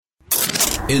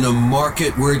In a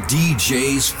market where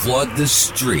DJs flood the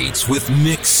streets with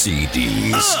mix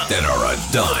CDs that are a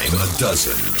dime a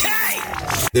dozen,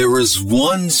 there is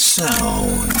one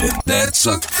sound that's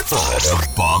a cut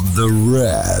above the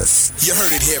rest. You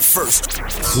heard it here first.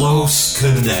 Close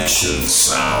Connection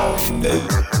Sound.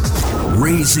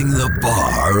 Raising the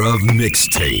bar of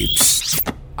mixtapes.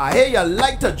 I hear you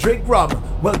like to drink rum.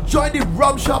 Well, join the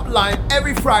Rum Shop line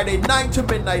every Friday 9 to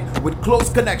midnight with Close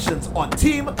Connections on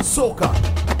Team Soca.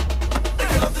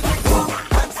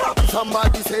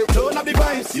 Somebody say, turn up the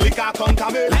vibes. You can't come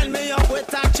come in. Line me up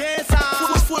with a chaser.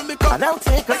 Full me cup. And I'll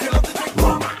take a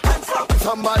rum.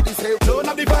 Somebody say, turn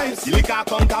up the vibes. You can't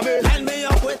come in. Line me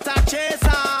up with a chaser.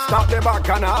 Stop the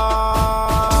bacchanal.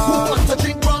 Who wants to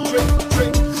drink rum?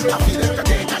 Drink. I feel like I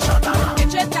take a shot.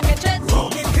 Get it.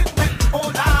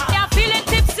 You're feeling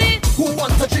tipsy. Who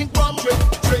wants to drink rum?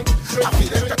 Drink. I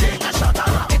feel like I take a shot.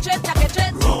 Get it.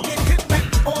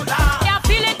 You're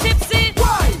feeling tipsy.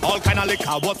 Why? All kind of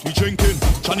liquor, what we drinking?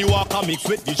 Johnny Walker mixed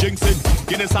with the jinxing.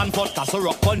 Guinness and vodka, so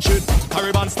rock punching.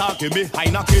 Caribbean star, give me high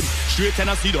knocking. Straight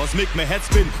Tennessee does make my head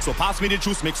spin. So pass me the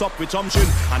juice, mix up with chumchin.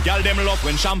 And y'all them love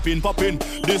when champagne popping.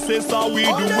 This is how we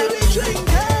do it.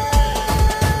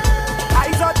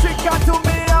 Eyes are trigger to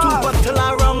me. 2 bottle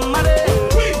of rum, man.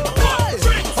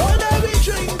 All that we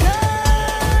drink.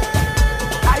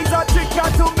 Eyes are trigger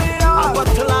to me. A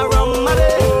bottle of rum, man.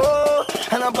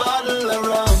 And a bottle of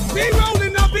rum. We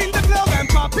rolling up in the club and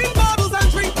popping bottles and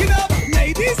drinking up.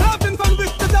 Ladies having fun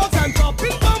with the dogs and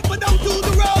popping bumper down to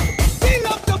the road. We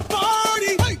love the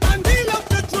party and we love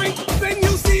the drink. When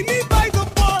you see me by the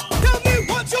bar, tell me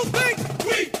what you think.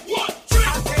 We want drink.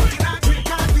 I'm taking a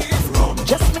drink of this rum.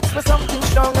 Just mix with something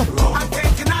strong. I'm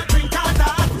taking a drink of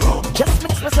that rum. Just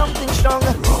mix with something strong.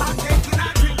 I'm taking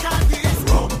a drink of this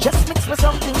rum. Just mix with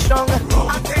something strong.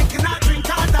 I'm taking a drink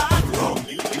of that rum.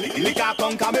 Liquor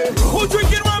come come in. Who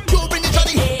drinking rum? You bring the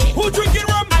Johnny. Who drinking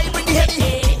rum? I bring the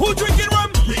Henny. Who drinking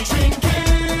rum? We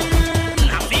drinking.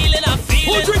 I'm feeling.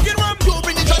 Who drinking rum? You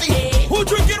bring the Johnny. Who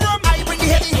drinking rum? I bring the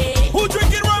Henny. Who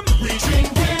drinking rum? We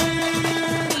drinking.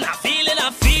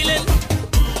 I'm feeling.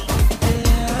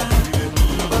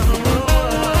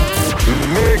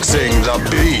 Mixing the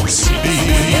beats.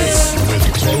 With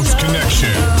Close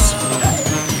Connections.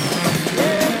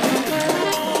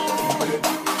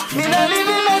 Me not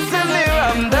living until the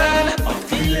rum done.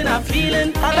 I'm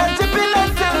feeling. I'm not tipping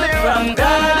until the rum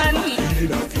gone.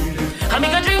 I'm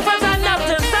gonna drink from sundown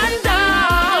to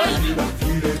sundown.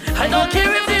 I don't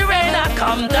care if the rain or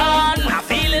come down. I'm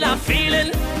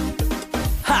feeling.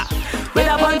 Ha! With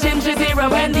a bunch of zero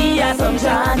brandy and some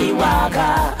Johnny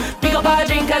Walker. Pick up our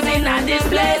drinkers in this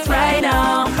place right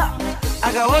now.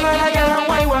 I got one and I got one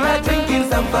wine while I'm drinking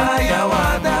some fire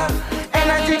water.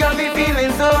 Energy got me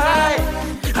feeling so high.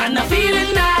 And I'm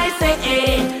feeling nice,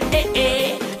 eh.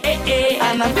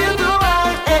 And I feel so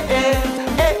high,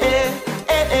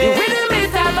 The rhythm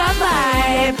is of a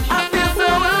vibe. I feel so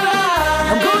alive.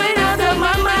 I'm going out of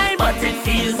my mind, but it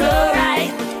feels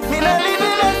alright. Me not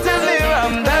living until the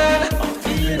rum done.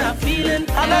 I'm feeling.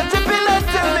 I'm not tipping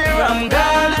until the rum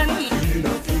gone.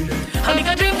 I'm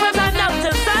gonna drink from sundown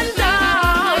to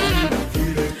sundown.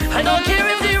 I don't care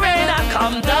if the rain or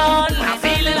come down. I'm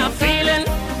feeling.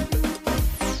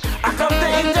 I come to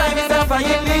enjoy myself and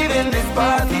you're leaving this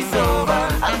party sober.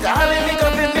 I'm calling me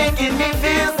up and making me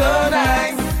feel so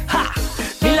nice. Ha!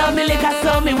 Me love me liquor,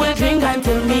 so me will drink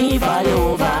until me fall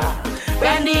over.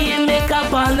 Brandy and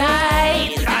makeup all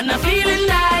night, and I'm feeling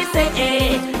nice,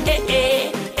 eh.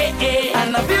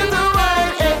 And I feel so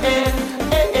high,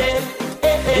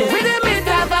 The rhythm is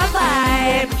of a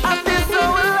vibe. I feel so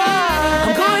alive.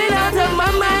 I'm going out of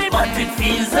my mind, but it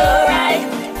feels alright.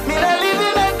 Me not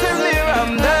living until the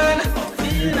rum done.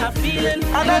 I'm feeling.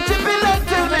 I'm not tipping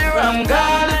until the rum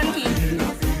gone.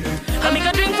 I'm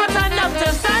gonna drink from sundown to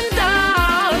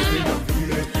sundown.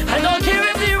 I don't care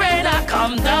if the rain or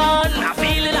come down. I'm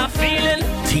feeling.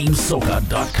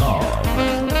 TeamSoca.com.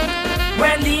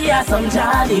 Brandy or some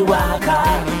Johnny Walker.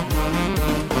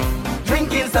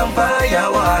 Drinking some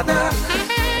fire water.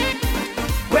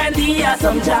 Brandy or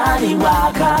some Johnny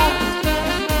Walker.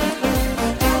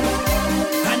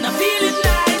 And I'm feeling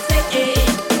nice,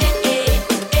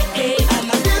 And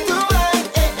I feel so high,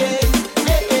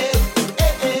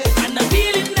 And I'm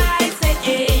feeling nice,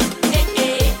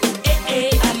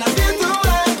 And I feel so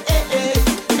high,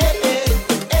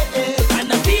 And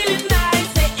I'm feeling nice,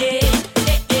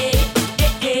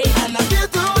 And I feel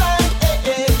so high,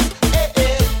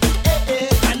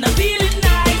 And I'm feeling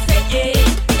nice,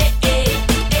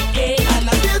 And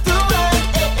I feel so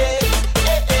high,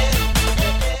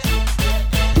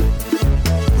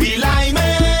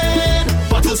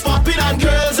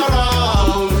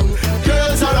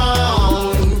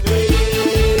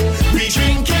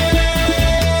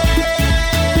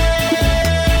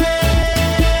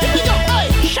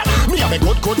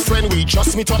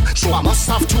 just meet up. So I must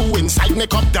have two inside my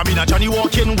cup. That mean a Johnny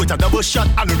walk in with a double shot.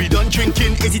 And we done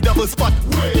drinking, is it double spot?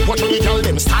 Watch when we tell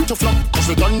them start to flop. Cause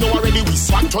we don't know already, we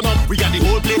swag turn up. We got the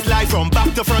whole place live from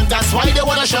back to front. That's why they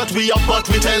wanna shut we up, but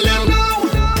we tell them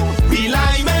we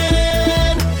lie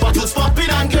man. Bottles popping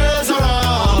and girls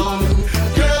around.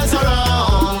 Girls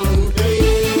around.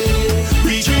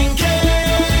 We drinking.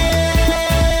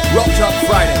 Rum Shop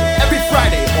Friday, every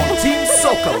Friday on Team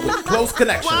Soca with Close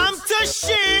Connections. One to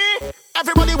shit.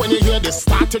 Everybody when you hear this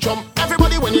start to jump.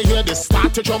 Everybody when you hear this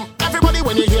start to jump. Everybody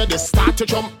when you hear this start to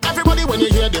jump. Everybody when you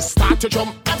hear this start to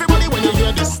jump. Everybody when you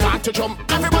hear this start to jump.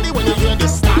 Everybody when you hear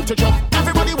this start to jump.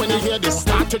 Everybody when you hear this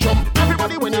start to jump.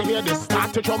 Everybody when you hear this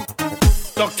start to jump.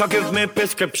 Doctor give me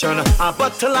prescription. A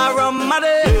bottle of rum a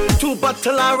day, 2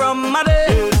 bottle of rum a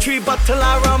day, 3 bottle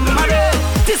of rum a day.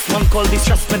 This one called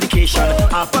distress medication.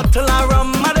 A bottle of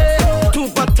rum a day, 2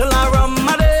 bottle of rum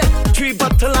a day, 3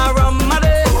 bottle of rum a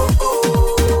day.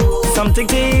 Something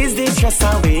to ease the stress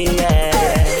away,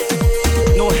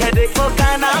 yeah. No headache for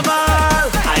carnival.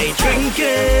 I drink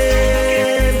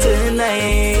it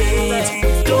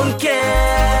tonight. Don't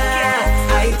care,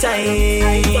 I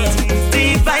tight.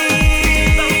 The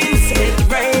vibes hit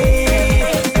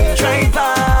right. Drive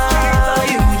by,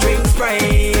 you drink Sprite.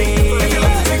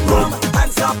 Rum,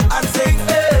 hands up and sing.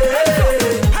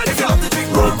 If you love to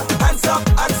drink rum, hands up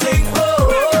and sing.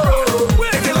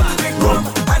 If you love to drink rum,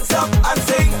 hands up and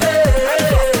sing.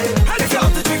 If you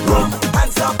love to drink rum,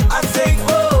 hands up and sing.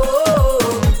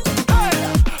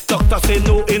 Doctor say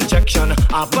no injection.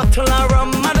 A bottle of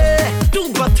rum a day,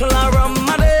 2 bottle of rum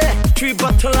a day, 3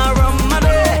 bottle of rum a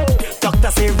day.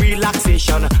 Doctor say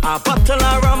relaxation. A bottle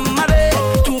of rum a day,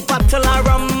 2 bottle of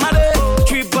rum a day,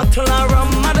 3 bottle of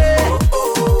rum a day.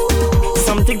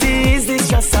 Something to ease the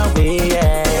stress away,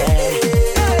 yeah.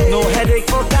 No headache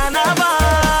for carnival.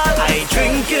 I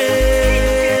drink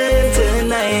it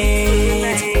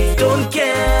tonight. Don't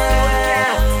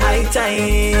care, I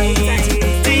tight.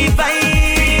 The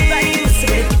vibes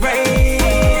hit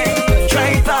right.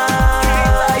 Drive by,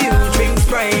 you drink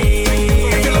Sprite.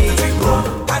 If you love to drink rum,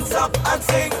 hands up and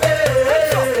sing.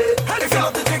 If you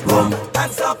love to drink rum,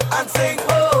 hands up and sing.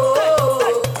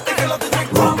 If you love to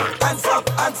drink rum, hands up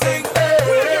and sing.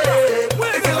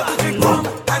 If you love to drink rum,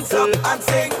 hands up and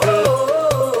sing.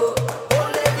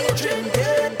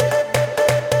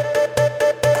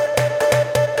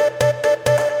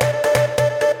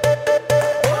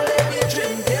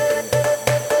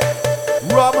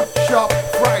 Rum Shop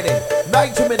Friday,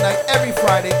 9 to midnight every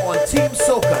Friday on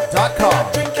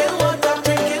TeamSoca.com. Drinking water,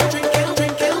 drinking, drinking,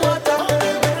 drinking water.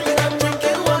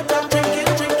 Drinking water,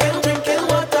 drinking, drinking, drinking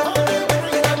water.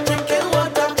 Drinking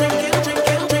water, drinking,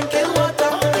 drinking, drinking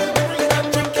water.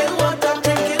 Drinking water,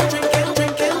 drinking, drinking,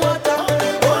 drinking water.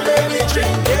 Oh, let me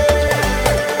drink it.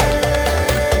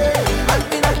 I've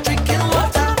been a drinking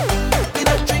water. Been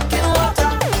a drinking water.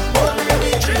 Oh, let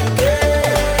me drink it.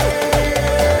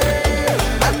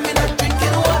 I've been a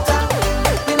drinking water.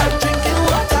 Been a drinking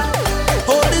water.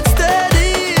 Hold it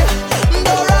steady,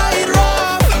 don't ride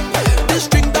rough. This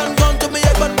drink done gone to me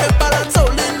head, but my balance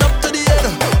holding up to the head.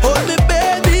 Hold me,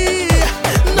 baby,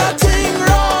 nothing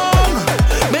wrong.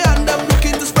 Me and them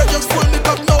looking to spread, just pull me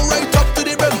cup now right up to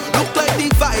the brim. Look like the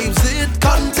vibes, it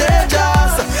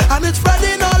contagious, and it's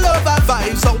spreading all over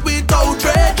vibes, so it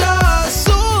outrageous.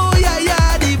 So yeah,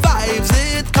 yeah, the vibes,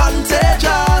 it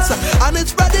contagious, and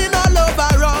it's spreading all over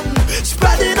rum,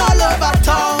 spreading all over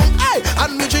town. Hey,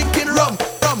 and me drinking rum,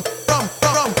 rum, rum,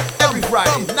 rum. Every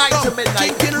Friday, 9 to midnight,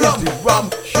 Drinking is the Rum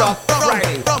Shop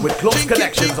Friday with Close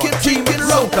Connections on Team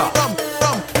Soca.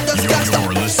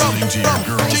 You're listening to your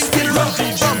girl's favorite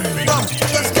DJ.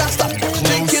 Just can't stop.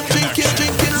 Drinking, drinking,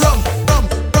 drinking rum, rum,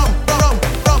 rum, rum,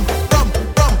 rum, rum,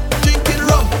 rum. Drinking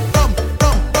rum, rum,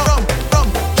 rum, rum, rum.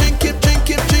 Drinking,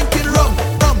 drinking, drinking rum,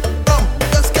 rum, rum.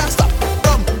 Just can't stop.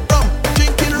 Rum, rum,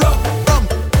 drinking rum, rum.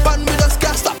 And me just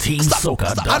can't stop.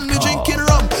 TeamSoca.com. And me drinking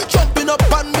rum, jumping up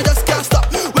and me just can't stop.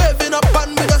 Waving up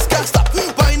and me just can't stop.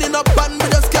 Winding up and me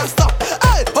just can't stop.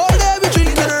 Hey, all day we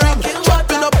drinking rum,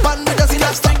 jumping up and me just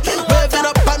can't stop. Waving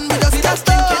up and me just can't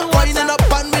stop. Winding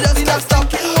up and me just can't stop.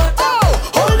 Oh,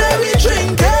 all day we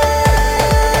drinking.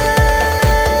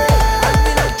 And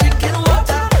me not drinking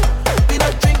water, me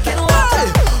not drinking water.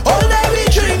 All day we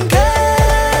drinking.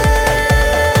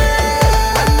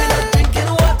 And me not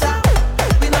drinking water,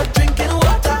 me not drinking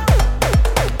water.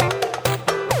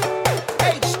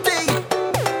 HD,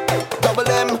 double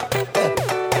M,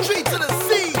 3 to the C.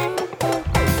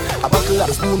 I buckle up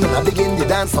the spoon and I begin the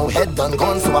dance. Now head done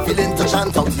gone, so I feeling to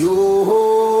chant out you.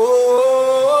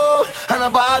 And a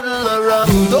bottle of rum.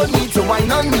 You don't need to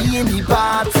wine on me in the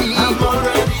party. I'm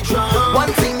already drunk.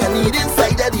 One thing I need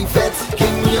inside of the feds.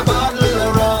 a bottle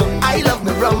of rum. I love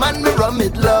me rum and me rum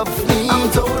it love me. I'm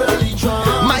totally drunk.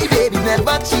 My baby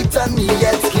never cheat on me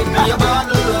yet. Give me a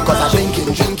bottle of rum. Cause I'm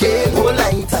drinking whole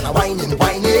night. And I'm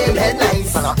whining, head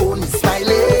nice. And I'm only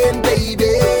smiling,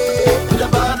 baby. With a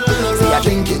bottle of rum. See I'm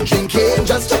drinking,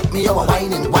 just check me out.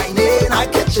 Whining, I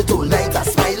catch it all night. I'm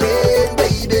smiling,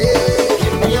 baby.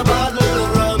 Give me a bottle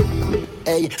of rum.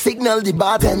 Hey, signal the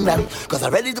bartender, cause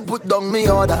I'm ready to put down my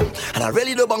order. And I'm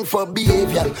ready to bang for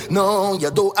behavior. No,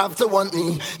 you don't have to want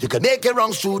me. You can make it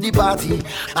wrong through the party.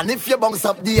 And if you bounce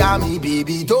up the army,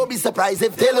 baby, don't be surprised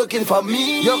if they're looking for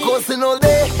me. You're coasting all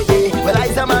day, well,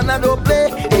 I's a man I don't play.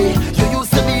 You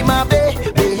used to be my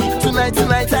baby.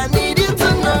 Tonight, I need you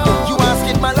to know. You ask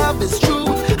if my love is true,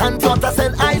 and thought I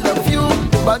said I love you.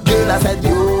 But girl, I said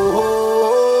you.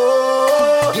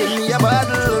 Give me a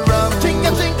bottle of rum. Drink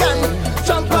and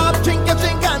jump up, drink and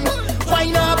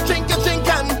wine up, drink and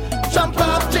jump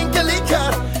up, drink a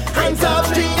liquor. Hands up,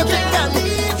 drink and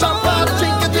jump up,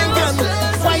 drink and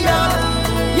wine up.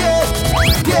 Yeah.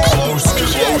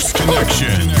 Close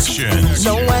connections.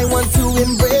 Now I want to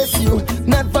embrace you,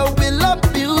 never will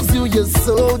abuse you. You're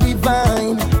so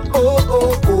divine. Oh.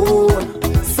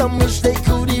 Some wish they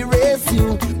could erase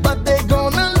you, but they're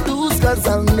gonna lose, cause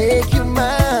I'll make you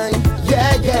mine. Yeah.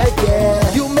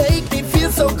 You make me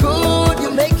feel so good,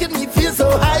 you're making me feel so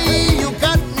high. You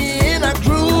got me in a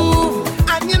groove,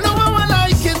 and you know how I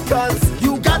like it, cause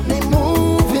you got me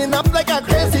moving up like a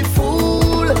crazy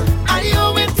fool. I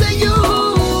owe it to you.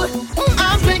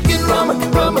 I'm drinking rum,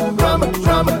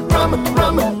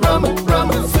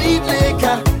 sweet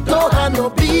liquor, don't have no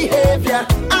behavior.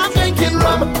 I'm drinking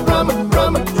rum,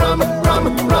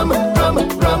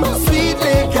 sweet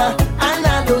liquor, and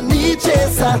I don't need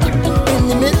chaser. In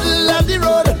the middle of the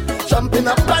road, jumping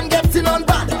up and getting on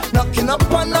bad, knocking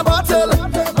up on the bottle,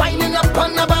 winding up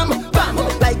on the bam,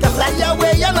 like a fly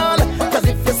away and all. Cause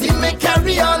if you see me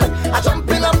carry on, I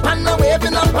jumping up and a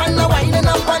waving up and a winding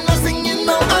up and a singing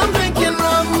now. I'm drinking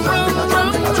rum.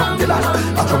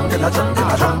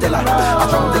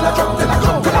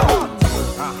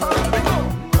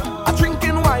 I'm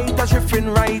drinking white, I'm shifting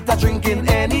right, I'm drinking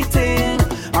anything.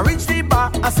 I reach the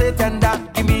bar, I say tender,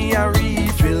 give me a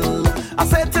refill. I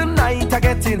said tonight, I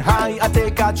getting high, I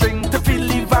take a drink to feel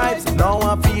the vibes. Now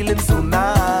I'm feeling so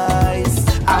nice.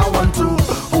 I want to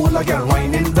hold a girl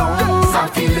whining down. I'm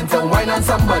feeling to whine on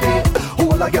somebody.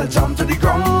 Hold a girl jump to the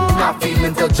ground. I'm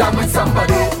feeling to jam with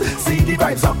somebody. See the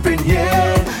vibes up in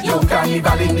here. Yo,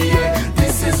 carnival in the air.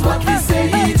 This is what we say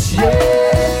each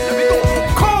year.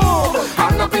 Cool!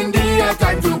 Hand up in the air,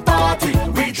 time to party.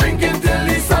 We drinking till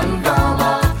the sun come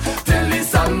up. Till the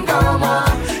sun come up.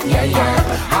 Yeah.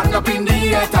 Hand up in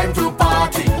the air, time to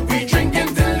party. We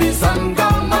drinking till the sun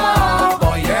come up.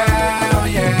 Oh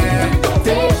yeah.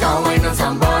 Take a wine on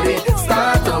somebody.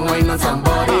 Start to wine on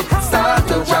somebody. Start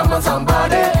to jam on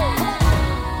somebody.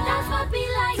 That's what we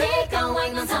like. Take a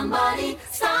wine on somebody.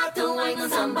 Start to wine on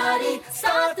somebody.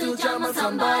 Start to jam on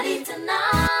somebody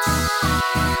tonight.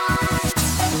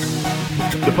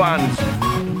 The fans.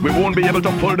 We won't be able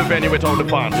to pull the venue without the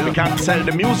fans. We can't sell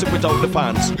the music without the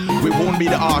fans. We won't be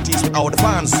the artists without the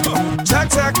fans.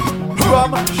 Check.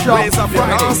 Rum Shop Raise up your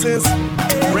glasses.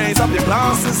 Raise up your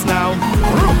glasses now.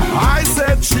 I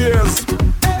said cheers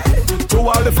to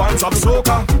all the fans of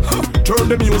soca. Turn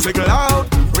the music loud,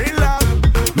 real loud.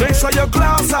 Make sure your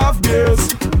glass have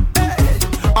beers.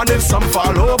 And if some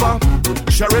fall over,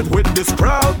 share it with this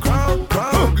crowd.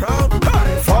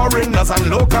 Foreigners and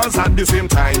locals at the same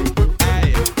time.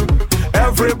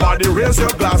 Everybody raise your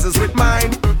glasses with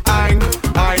mine.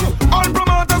 All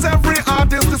promoters, every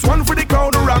artist, this one for the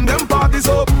crowd around them parties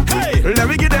up. Hey, let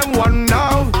me give them one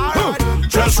now.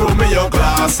 Just show me your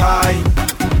glass high.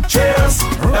 Cheers,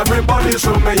 everybody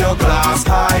show me your glass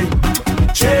high.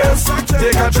 Cheers,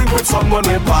 take a drink with someone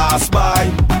we pass by.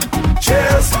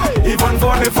 Cheers, even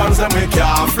for the fans that we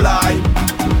can't fly.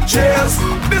 Cheers,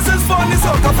 this is for the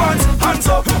soca fans. Hands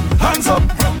up, hands up,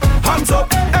 hands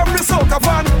up. Every soca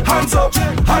fan, hands up,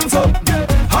 hands up,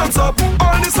 hands up.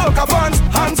 All the soca fans,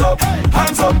 hands up,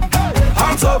 hands up,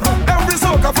 hands up. Every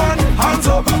soca fan, hands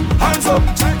up, hands up,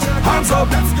 hands up.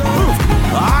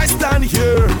 I stand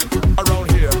here,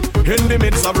 around here, in the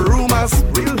midst of rumors,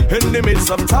 in the midst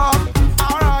of talk.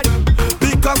 Alright,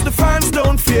 because the fans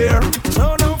don't fear.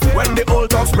 When the old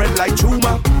talk spread like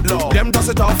tumor, them toss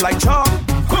it off like chalk.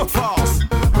 Fast.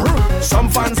 Some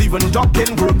fans even duck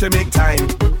in group to make time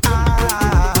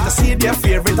to see their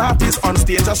favorite artist on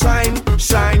stage a shine.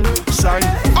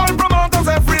 All promoters,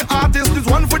 every artist is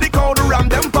one for the crowd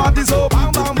around them parties up.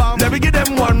 Let me give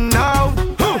them one now.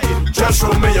 Just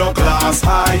show me your glass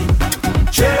high.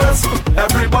 Cheers,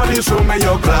 everybody show me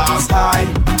your glass high.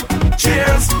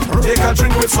 Cheers, take a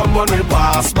drink with someone we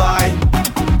pass by.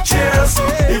 Cheers,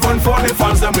 even for the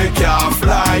fans that we can't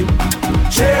fly.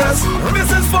 Cheers,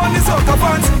 this is for the soca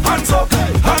fans. Hands up,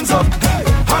 hands up,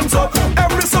 hands up.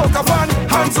 Every soca fan,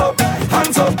 hands up,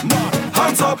 hands up,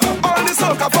 hands up. All the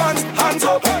soca fans, hands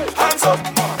up, hands up,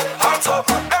 hands up.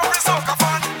 Every soca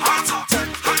fan, hands up,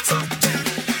 hands up.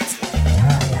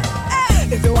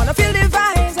 If you wanna feel the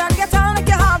vibes and get on like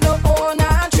you have no own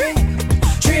and drink,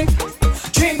 drink,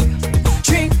 drink,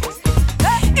 drink.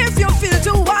 If you feel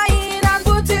to wine and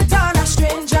put it on a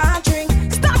stranger drink,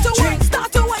 start to wine,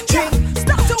 start to wine, drink,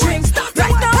 start to wine, start to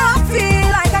wine. Right now I feel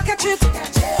like I catch it.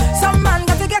 Some man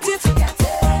got to get it.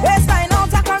 Waistline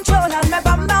out of control and my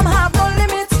bam bam have no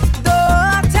limit.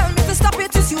 Don't tell me to stop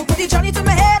it, it's you put the Johnny to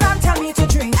my head and tell me to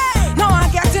drink. No, I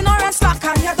get in or rest back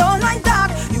and you don't like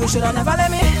that. You shoulda never let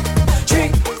me.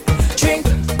 Drink, drink,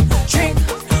 drink.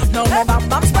 No more bam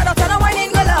bam spread out and a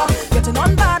whining girl. Getting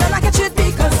on bad and I catch it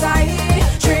because I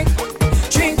drink,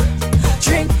 drink,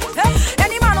 drink.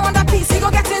 Any man want a piece, he go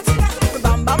get it.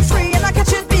 Bam bam free and I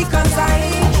catch it because I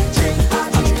drink,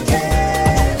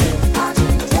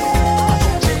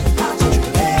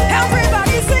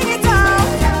 everybody sing it out.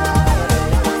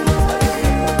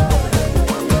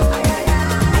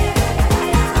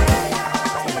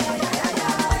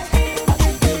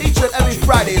 Each and every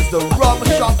Friday is the Rum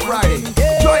Shop Friday.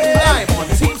 Join me live on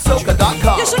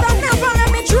TeamSoca.com. You should have never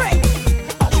let me drink.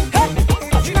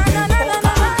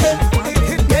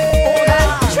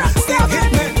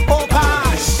 Oh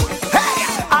gosh, hey,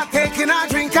 I'm taking a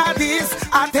drink of this,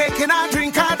 I'm taking a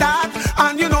drink of that,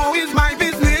 and you know it's my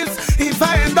business. If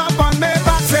I end up on my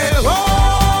back, say, oh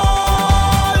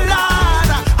Lord,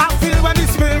 I feel when the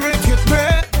spirit hit me.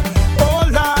 Oh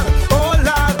Lord,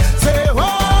 say, oh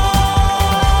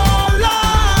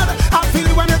Lord, I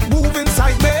feel when it move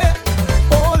inside me.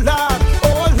 Oh Lord,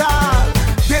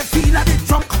 they feel like they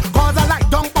drunk, cause I like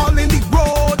dump all in the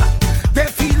road. They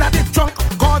feel like they drunk,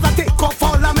 cause I take off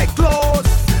all of my clothes.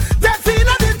 They feel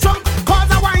like they drunk,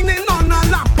 cause I whining on a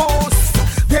lamppost.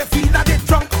 They feel like they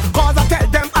drunk, cause I tell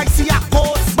them I see a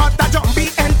ghost. But I jump be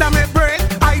enter my brain,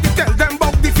 I dey tell them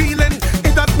about the feeling.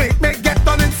 It does make me get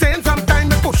on insane, sometimes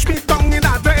they push me down in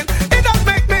a drain. It does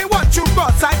make me watch you go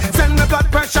outside, send my blood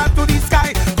pressure to the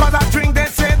sky. Cause I drink, they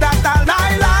say that I lie.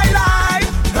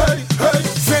 Hey, hey,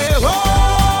 say, oh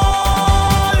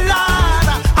Lord,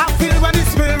 I feel when the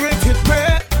spirit hit me.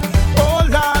 Oh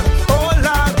Lord,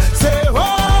 say, oh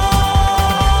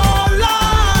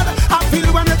Lord, I feel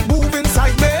when it move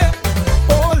inside me.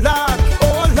 Oh Lord,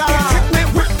 it hit me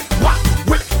whip, wah,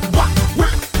 whip, wah,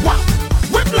 whip, wah,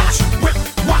 whiplash, whip,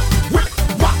 wah, whip,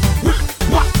 wah, whip,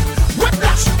 wah,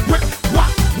 whiplash, whip, wah,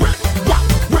 whip, wah,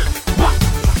 whip, wah,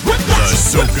 The whiplash.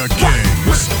 Soca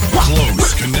Kings.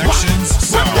 Close Connections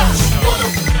Sound.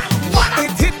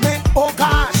 It hit me, oh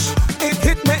gosh, it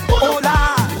hit me, oh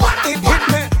Lord. It hit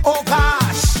me, oh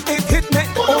gosh, it hit me,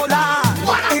 oh Lord.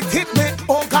 It hit me,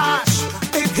 oh gosh,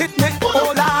 it hit me,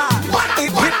 oh Lord.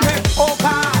 It hit me, oh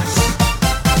gosh.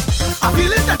 I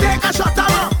feel it to take a shot of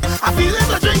rum. I feel it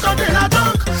to drink until I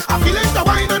drunk. I feel it to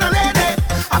wine on a lady.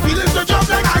 I feel it to jump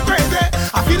like I'm crazy.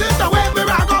 I feel it to wave me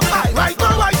rag up high. Right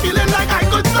now I'm feeling like I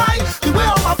could fly. The way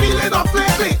I'm feeling up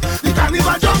lately, the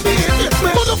carnival jump me, it hit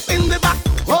me. Put up in the back,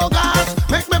 oh gosh,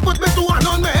 make me put me to one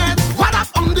on my head. What up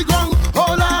on the ground,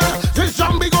 oh Lord, this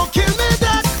zombie go kill me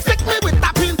dead. Stick me with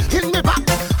that pin in me back.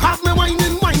 Have me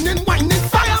whining,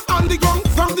 fire on the ground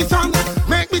from the sun.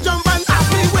 Make me jump and have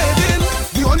me waving.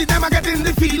 The only time I get in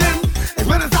the feeling is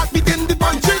when I start beating the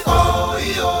punching.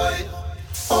 Oi, oi,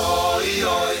 oi,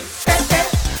 oi. Hey, hey.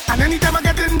 And anytime I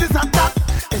get in this attack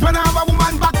is when I have a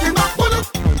woman backing up.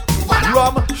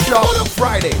 Rum Shop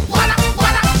Friday.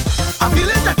 I feel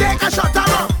it to take a shot of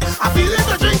rum. I feel it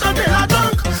to drink until I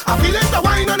drunk. I feel it to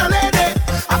wine on a lady.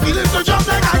 I feel it to jump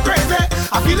like I'm crazy.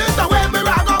 I feel it to wave me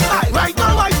rag up high. Right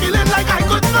now I'm feeling like I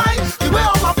could fly. The way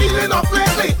I'm feeling up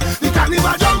lately, the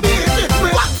carnival jump me, it hit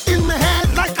me. What in my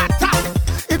head like a tap.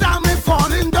 It had me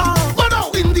falling down. But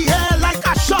out in the air like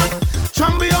a shot.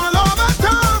 Jumpy all over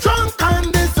town. Drunk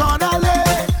and disorderly.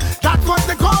 That's what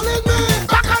they calling me.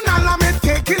 Bacchanal, I'm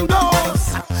taking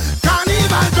those.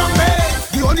 Carnival jumpy.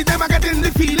 The only time I get in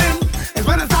the feeling is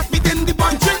when I start beating the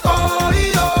punching.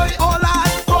 Oi, oi, oh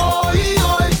lad, oi,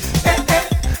 oi, eh, eh.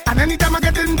 And anytime I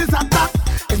get in this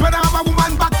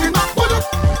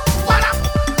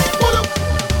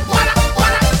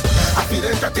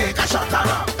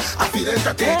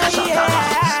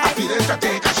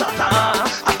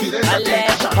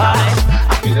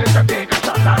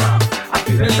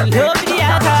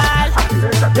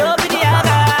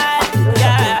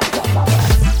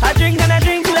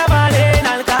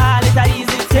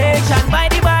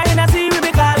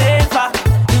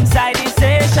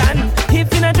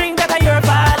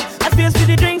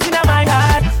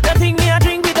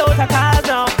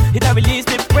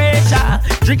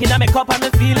wake up and me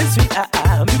feeling sweet.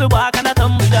 Me be walk and I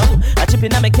tumble down. I chip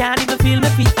in and me can't even feel me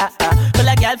feet. Feel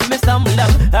like gal for me stumble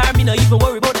down. Me no even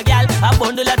worry about the gal. A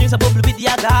bundle of drinks a bubble with the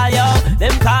alcohol, yo.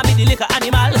 Them call me the liquor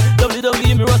animal.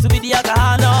 WWE me rustle with the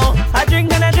alcohol, no. I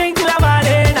drink and I drink till I'm all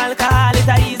in. Alcohol is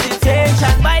a easy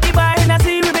tension. By the bar and I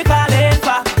see we be calling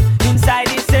for. Inside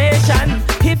the station.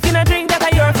 If you not drink that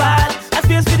are your fault. I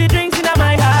space for the drinks in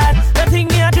my heart. Nothing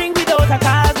me I drink without a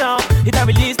cause, no. It a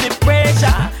release the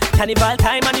pressure. Carnival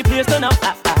time and the place turn up.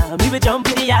 Me will jump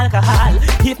in the alcohol.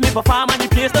 If me perform and the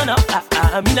place turn up.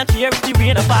 Me not care if the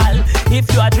rain or fall.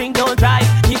 If you a drink, don't drive.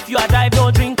 If you a drive,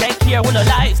 don't drink. Take care of the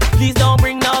lives. Please don't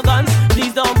bring no guns.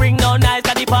 Please don't bring no knives.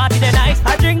 Cause the party the nice.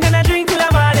 I drink and I drink till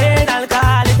I'm all in.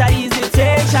 Alcohol is a easy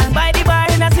station. By the bar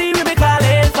and I see we be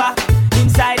calling for.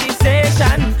 Inside the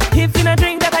station. If you not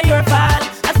drink, that are your fault.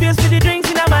 I space for the drinks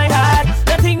in my heart.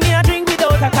 Nothing me I drink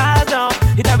without a cause, no.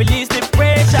 It a release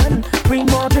depression. Bring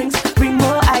more drinks, bring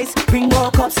more ice, bring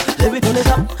more cups, let me turn it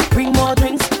up. Bring more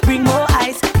drinks, bring more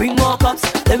ice, bring more cups,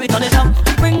 let me turn it up.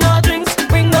 Bring more drinks,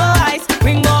 bring more ice,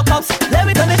 bring more cups, let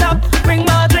me turn it up. Bring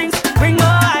more drinks, bring more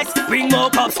ice, bring more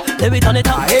cups, let me turn it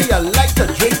up. I hear you like to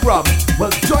drink rum.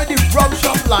 Well, join the Rum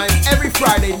Shop Line every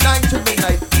Friday 9 to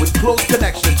midnight with close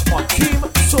connections on Team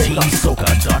Soca.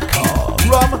 TeamSoca.com.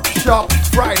 Rum Shop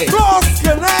Friday. Close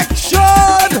connection.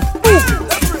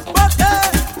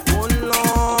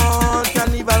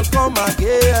 Come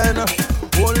again.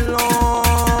 Oh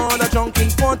Lord, a drunk in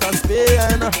Port of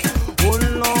Spain. Oh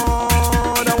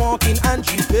Lord, a walking and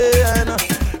tripping.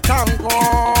 Thank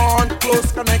God,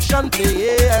 close connection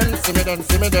playing. See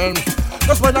me then.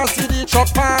 Just when I see the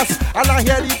truck pass, and I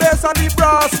hear the bass and the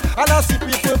brass, and I see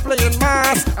people playing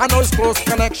mass, I know it's close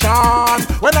connection.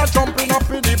 When I'm jumping up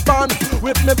in the band,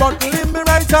 with me bottle in my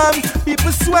right hand,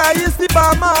 people swear he's the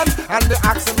barman, and they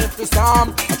ask him if it's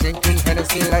I'm drinking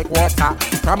Hennessy like water,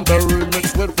 cranberry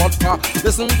mixed with vodka.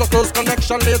 Listen to close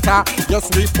connection later. Yes,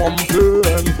 we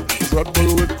pumping Red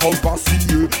Bull with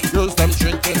Courvoisier. Girls them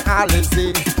drinking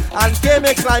Alizé, and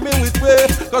K-Mix liming with way,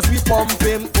 cause we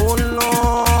pumping. Oh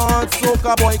Lord,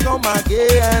 soca boy come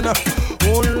again.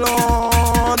 Oh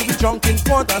Lord, we drunk in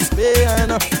Port of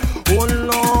Spain. Oh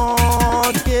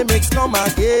Lord, K-Mix come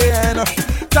again.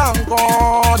 Thank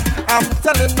God, I'm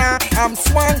telling her I'm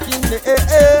swanking the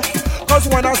AA. Cause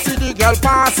when I see the girl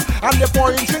pass, and they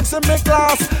pouring drinks in my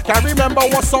glass, can't remember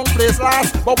what song plays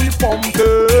last, but we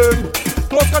pumping.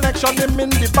 Close connection, them in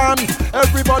the band,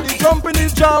 everybody jumping the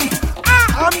jam.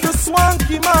 I'm the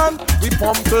swanky man. We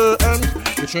pumping,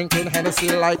 we drinking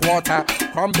Hennessy like water,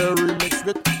 cranberry mixed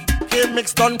with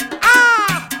K-Mix done.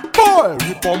 Boy,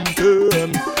 we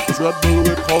pumping. Red Bull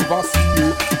with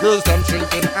Courvoisier. Girls them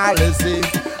drinking Alizé,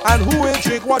 and who ain't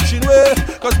drink watching way?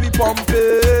 Cause we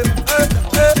pumping.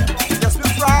 Yes, we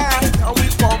fly and we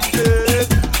pumping.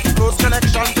 Close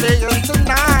connection playing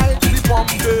tonight. We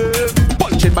pumping.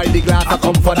 Punching by the glass, I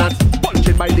come for that.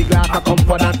 Punching by the glass, I come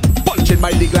for that. Punching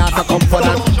by the glass, I come for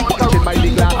that. Punching by the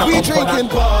glass, I come for that. We drinking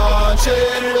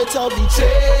punching without the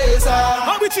chaser.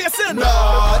 How we chasing?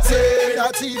 Nothing,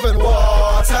 not even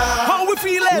water. How we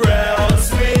feeling? Real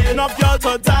sweet, enough girl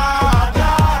to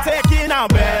die. Taking our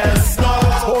best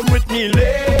notes home with me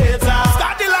later.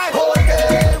 Start the light.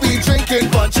 Okay, we drinking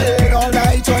punching all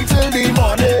night until the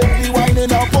morning. We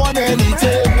winding up on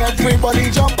anything. Everybody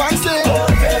jump and sing.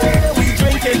 Okay, we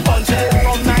drinking punching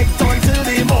from night until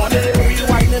the morning. We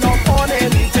winding up on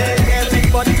anything.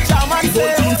 Everybody jump and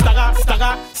sing.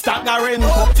 Staggering,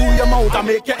 up to your mouth and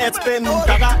make your head spin.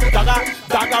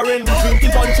 Daggering,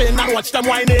 drinking punching and watch them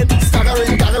whining.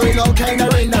 Staggering, all kind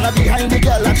of rain. And I behind the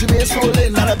girl and she bass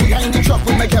rolling. And I behind the truck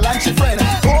with my girl and she friend.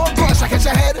 Oh gosh, I catch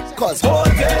your head, cause whole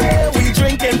day we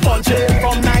drinking punching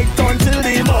from night until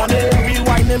the morning. We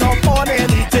winding up on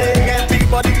anything.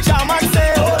 Everybody jam and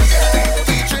sing. Okay,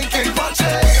 we drinking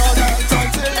punching all night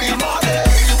until the morning.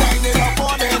 We winding up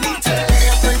on anything.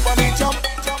 Everybody jump.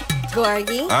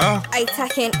 Gorgie, I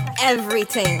taking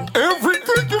everything.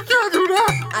 Everything? You can't do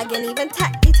that. I can even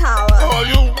tack the tower. Oh,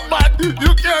 you mad?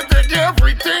 You can't take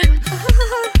everything.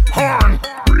 Horn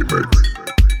remix.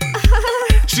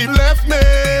 She left me.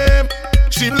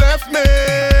 She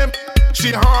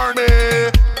horny.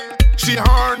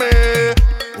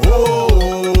 Oh,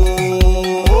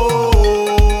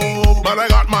 but I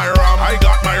got my rum.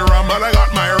 But I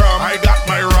got my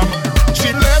rum.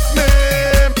 She left me.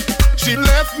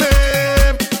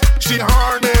 She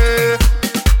horny.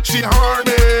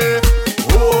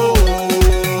 Oh,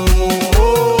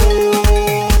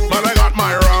 but I got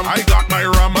my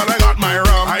rum. But I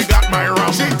got my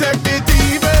rum. She take the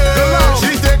TV.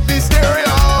 She take the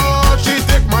stereo. She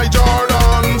take my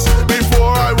Jordans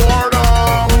before I wore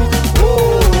them.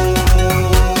 Oh,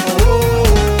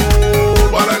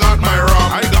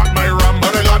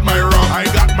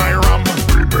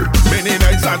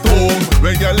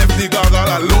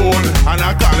 all alone, and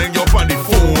I'm calling you on the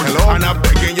phone. Hello? And I'm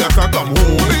begging you to come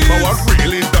home. But what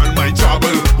really done my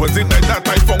trouble was it night that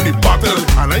I found the bottle,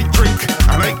 and I drink,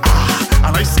 and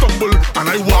I stumble, and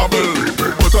I wobble.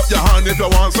 Put up your hand if you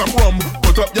want some rum.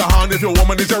 Put up your hand if your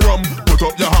woman is a rum. Put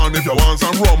up your hand if you want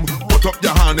some rum. Put up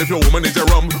your hand if your woman is a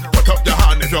rum. Put up your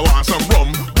hand if you want some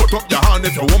rum. Put up your hand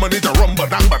if your woman is a rum.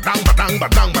 Badang, badang, badang,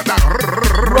 badang, badang.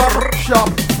 Rum Shop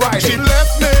Friday. She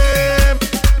left me.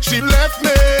 She left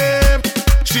me.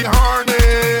 She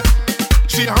horny.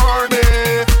 She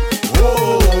horny.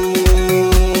 Oh.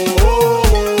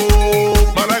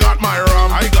 But I got my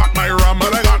rum. I got my rum.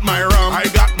 But I got my rum. I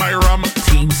got my rum.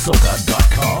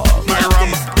 TeamSoca.com. My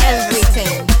rum.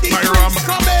 Everything. My rum.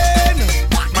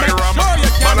 My rum.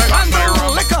 But I got my rum.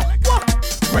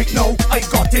 Right now, I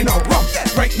got in a rum.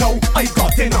 Right now, I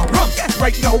got in a rum.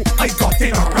 Right now, I got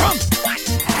in a rum.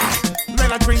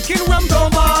 When I'm drinking rum,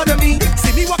 don't bother me.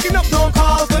 See me walking up, don't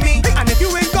call for me. And if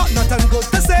you ain't got nothing good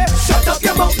to say, shut up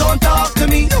your mouth, don't talk to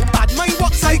me. Bad mind,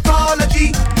 what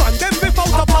psychology? Run them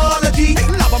without apology.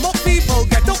 Love them up, people,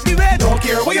 get up the way. Don't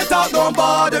care what you talk, don't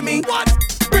bother me. What?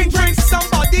 Bring drinks,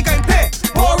 somebody can pay.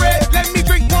 Pour it, let me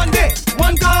drink one day.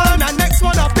 One gone, and next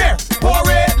one up there. Pour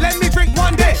it, let me drink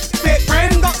one day. Fake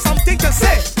friend got something to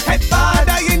say. Head bad,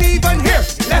 I ain't even here.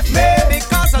 Left me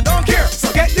because I don't care.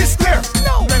 So get this clear.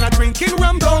 No. When I'm drinking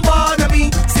rum, don't bother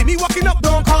me. See me walking up,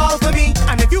 don't call for me.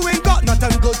 And if you ain't got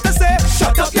nothing good to say,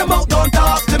 shut up your mouth, don't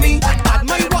talk to me. Bad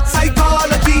mind, what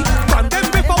psychology? Run them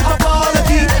without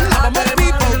apology. Love them up,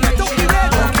 people, get up the way.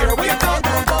 Don't care what you talk,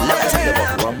 don't bother me. Let me tell you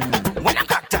about rum. When I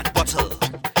crack that bottle,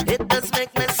 it does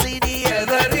make me see the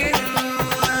everything.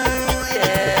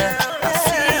 Yeah, I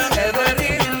see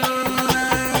everything.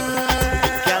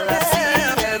 Girl, I see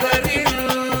everything.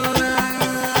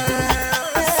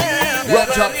 I see Rum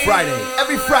Shop Friday.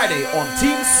 Every Friday on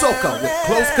Team Soca with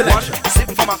Close Connection.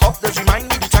 Sipping from my cup does remind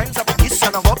me the times of a kiss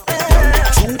and a hug.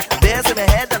 2 beers in my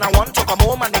head and I want to come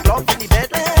home and the glove in the bed.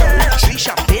 3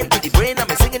 champagne to the brain and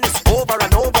I'm singing this over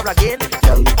and over again.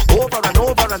 Over and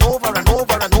over and over and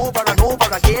over and over and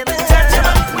over again. You're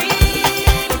my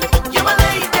queen, you're my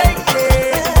lady,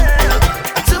 yeah.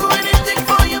 I'd do anything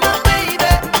for you, my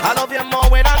baby. I love you more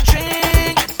when I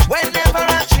drink, whenever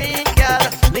I drink, girl.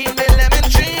 Leave me lemon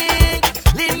drink,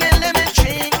 leave me lemon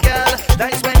drink, girl.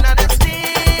 That's when I don't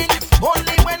sting,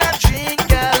 only when I drink,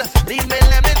 girl. Leave me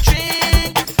lemon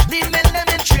drink, leave me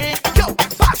lemon drink. Yo,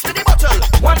 pass me the bottle,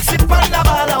 1 sip and a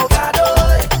ball out.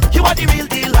 Adoy, you are the real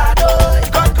deal, adoy.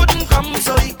 God couldn't come,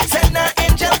 so he sent an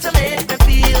angel to make me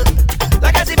feel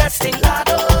like I the best thing,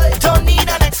 adoy. Don't need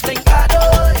an next thing,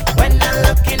 adoy. When I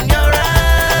look in your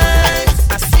eyes,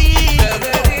 I see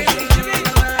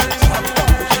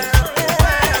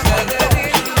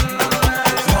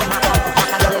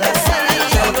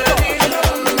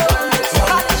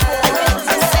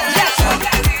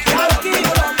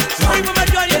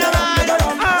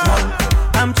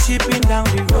I'm chipping down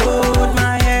the road,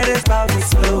 my head is about to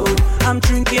explode. I'm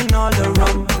drinking all the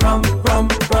rum, rum, rum,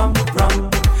 rum, rum.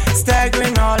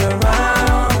 Staggering all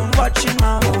around, watching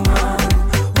my woman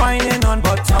whining on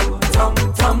bottom, tum,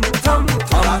 tum, tum,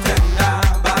 tum. Bartender,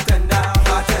 bartender,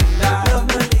 bartender, love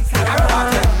my liquor.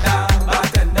 Bartender,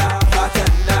 bartender,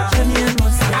 bartender, Jenny and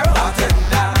Musa.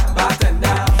 Bartender,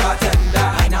 bartender, bartender,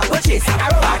 pineapple chaser.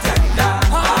 Bartender,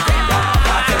 bartender,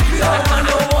 bartender, yo, man,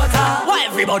 no water. Why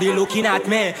everybody looking at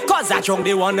me? Cause I drunk,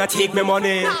 they wanna take me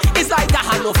money. It's like I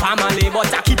have no family,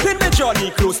 but I keeping the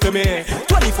journey close to me.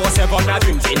 24/7 I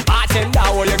drinking, bartender,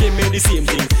 oh you give me the same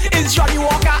thing. It's Johnny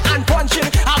Walker and punching.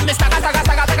 I'm Mr.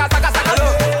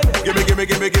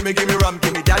 Give me rum,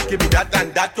 give me that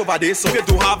and that over there. So if you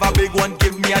do have a big one,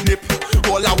 give me a nip.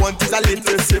 All I want is a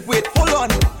little sip. Wait, hold on,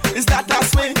 is that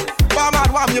swing?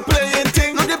 Barman, why you playing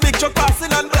thing? Look the big truck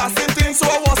passing and blasting things. So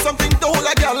I want something to hold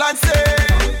a girl and say.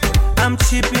 I'm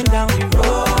chipping down the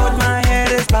road, my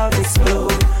head is about to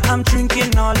explode. I'm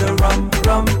drinking all the rum,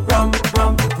 rum, rum,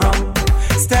 rum, rum.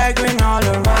 Staggering all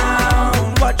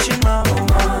around, watching my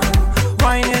woman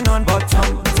whining on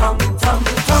bottom, tum, tum,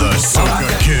 tum. The Soca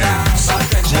Kings,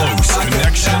 Close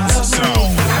Connections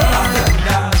Sound.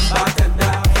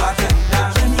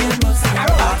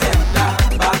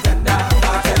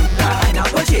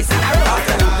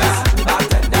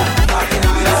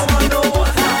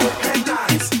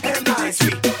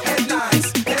 Hey,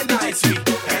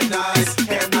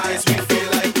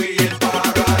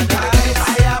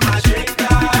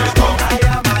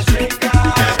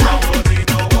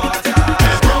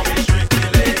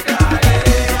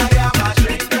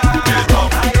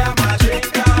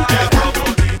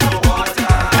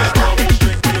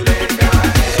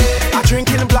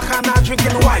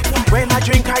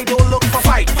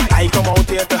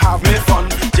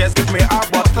 Just give me a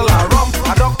bottle of rum.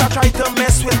 A doctor try to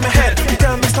mess with my head. He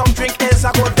tell me some drink is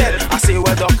I go dead. I say,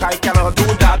 well, doc, I cannot do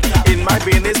that. In my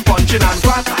vein is punching and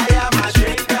what? I am a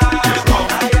drinker.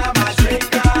 I am a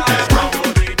drinker. Rum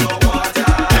don't need no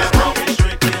water. Rum is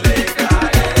strictly liquor.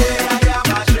 I am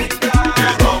a drinker.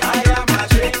 I am a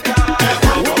drinker.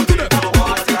 Rum don't need no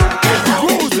water.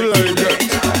 Who's like that?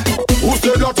 Who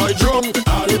said that I drunk?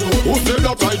 Who said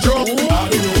that I drunk?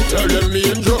 Tell them me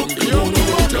ain't drunk.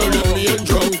 Tell them me ain't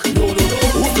drunk.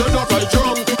 Who said that I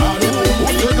drunk? Who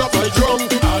said that I drunk?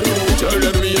 Tell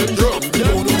them me ain't drunk.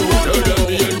 Tell them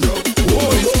me ain't drunk.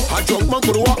 Boy, a drunk man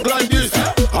could walk like this.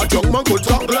 A drunk man could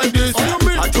talk like this.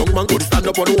 A drunk man could stand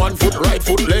up on one foot, right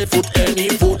foot, left foot, any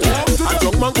foot. A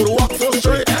drunk man could walk so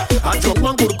straight. A drunk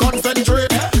man could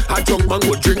concentrate. A drunk man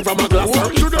could drink from a glass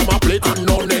or eat from a plate and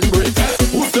none and break.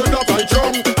 Who said that I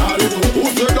drunk? Who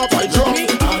said that I drunk?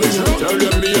 Tell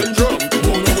them me ain't drunk.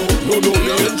 No, me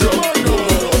ain't drunk.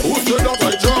 Who said that I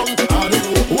drunk?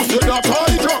 Who said that I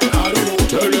drunk?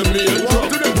 Tell them me ain't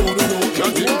drunk.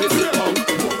 Can't think this is punk.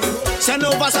 Send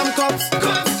over some cups.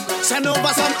 Send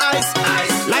over some ice.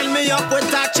 Line me up with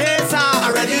that chaser.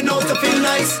 Already know to feel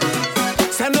nice.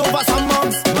 Send over some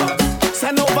mums.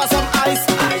 Send over some ice.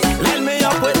 Line me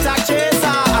up with that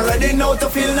chaser. Already know to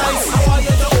feel nice. I want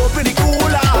you to open the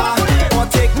cooler or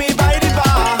take me by the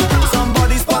bar.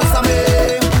 Somebody sponsor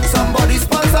me. Somebody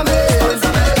sponsor me.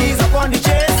 Ease up on the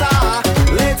chaser.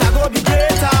 Later go be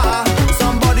greater.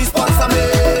 Somebody sponsor me.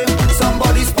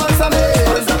 Somebody sponsor me.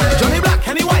 Johnny Black,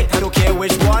 Henny White, I don't care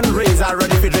which one. Razor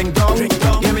ready for drink down.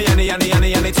 Give me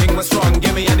anything was strong.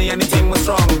 Give me anything was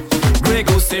strong. Grey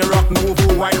Goose, say rock, move,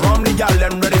 white rum. The gal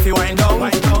them ready for wind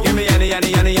down. Give me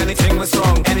anything was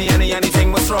strong.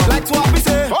 Anything was strong. Like what we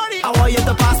say. I want you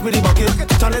to pass me the bucket.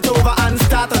 Turn it over and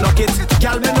start to knock it.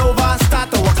 Gal bend over and start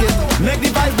to walk it. Make the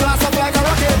vibe blast up like a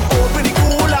rocket. Open the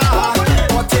cooler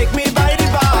or take me by the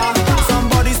bar.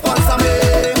 Somebody sponsor me.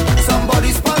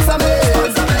 Somebody sponsor me.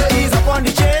 Ease up on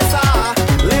the chaser.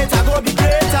 Later go be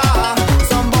greater.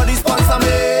 Somebody sponsor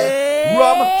me.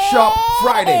 Rum Shop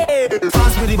Friday.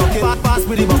 Pass me the bucket. Pass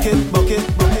me the bucket. Bucket.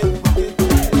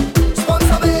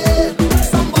 Sponsor me.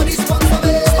 Somebody sponsor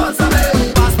me. Sponsor me.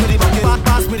 Pass me the bucket.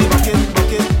 Pass me the bucket.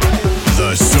 Bucket. The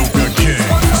Soca Kings.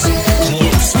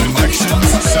 Close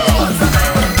Connections Sound.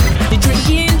 The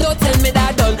drinking, don't tell me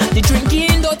that done. The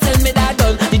drinking, don't tell me that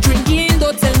done. The drinking,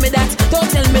 don't tell me that. Don't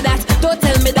tell me that. Don't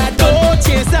tell me that done. Don't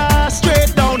chase us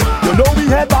straight down. You know we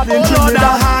head bad in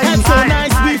Trinidad. And so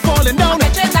nice we falling down. I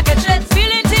can trade,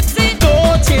 feeling tipsy.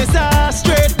 Don't chase us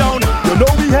straight down. You know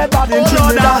we head bad in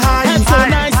Trinidad. And so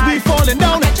nice we falling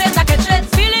down. I can trade,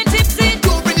 feeling tipsy.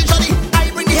 You bring the Johnny,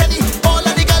 I bring the Henny. All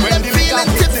of the girls them feeling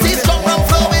tipsy, strong and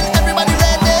flowing. Everybody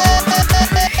ready?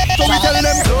 So we tell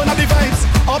them, turn up the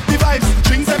vibes,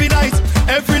 drinks every night,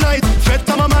 fed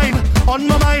on my mind, on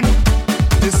my mind.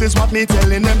 This is what me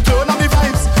telling them, turn up the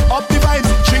vibes,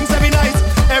 drinks every night,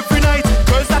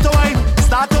 girls start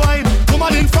to wine,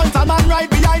 woman in front, a man right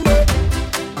behind her.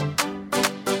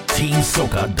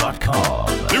 TeamSoca.com.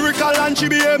 Lyrical and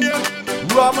GBM,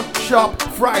 Rum Shop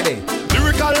Friday.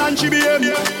 Lyrical and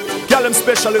GBM. Girl, them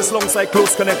specialists alongside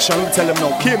Close Connection. We tell them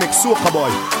now, K-Mix, Soca Boy.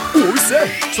 Who we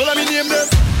say? So let me name them.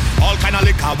 All kind of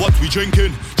liquor, what we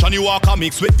drinking. Johnny Walker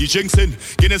mix with the jinxing.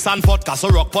 Guinness and vodka, so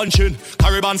rock punching.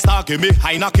 Caribbean Star, give me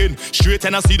high knocking. Straight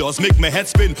Tennessee does make me head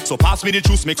spin. So pass me the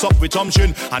juice, mix up with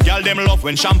chumchin. And y'all them love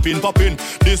when champagne popping.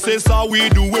 This is how we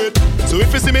do it. So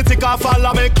if you see me take off all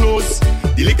of my clothes,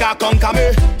 the liquor conquer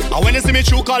me. And when you see me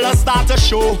true colors start to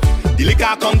show, the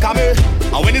liquor conquer me.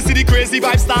 And when you see the crazy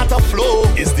vibes start to flow,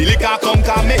 it's the liquor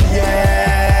conquer me.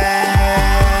 Yeah.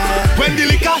 When the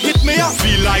liquor hit me, I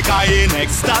feel like I in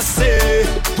ecstasy.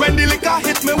 When the liquor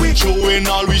hit me, we throwing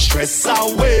all we stress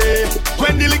away.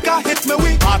 When the liquor hit me,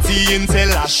 we party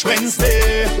until Ash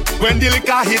Wednesday. When the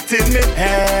liquor hit in me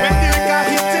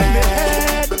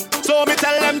head. So me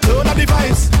tell them, turn up the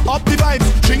vibes,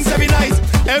 drinks every night,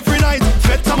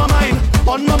 fed on my mind,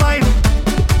 on my mind.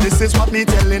 This is what me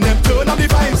telling them, turn up the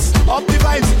vibes,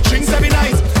 drinks every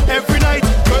night,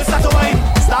 girls start to wine,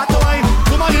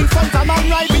 woman in front, a man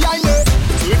right behind me.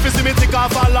 So if you see me take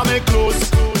off all of my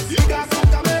clothes,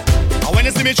 and when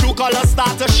you see me true colors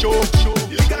start to show, and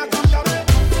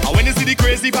when you see the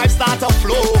crazy vibes start to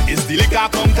flow, it's the liquor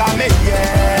conquer me,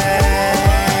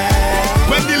 yeah.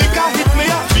 When the liquor hit me,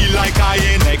 I feel like I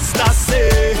in ecstasy.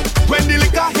 When the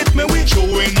liquor hit me, we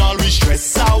throwing all we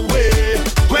stress away.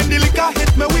 When the liquor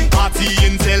hit me, we party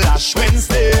until Ash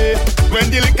Wednesday. When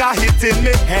the liquor hit in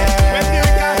me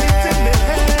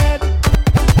head.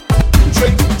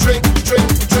 Drink,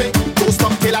 don't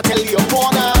stop till I tell you a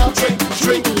corner. Drink.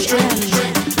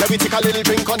 Let me take a little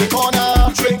drink on the corner.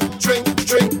 Drink.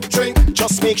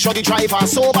 make sure the driver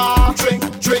sober. Drink,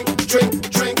 drink,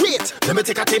 drink, drink. Wait, let me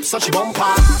take a tip, such a bumper.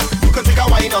 You can take a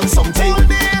wine on something.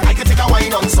 I can take a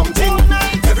wine on something.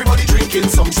 Everybody drinking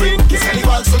something. It's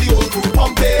carnival, so the old crew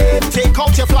pumping. Take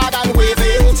out your flag and wave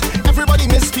it. Everybody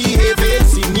misbehaving.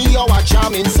 See me or a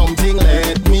jamming something.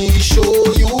 Let me show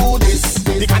you this.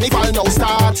 The carnival now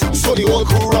start, so the old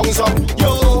crew rungs up.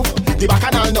 Yo, the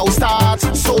bacchanal now start,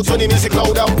 so turn the music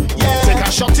louder. Yeah, take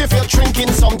a shot if you're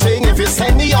drinking something. If it's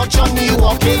Henny or Johnny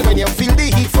walking, when you feel the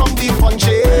heat from the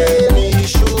punching. Let me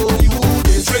show you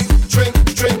this. Drink, drink,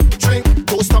 drink, drink.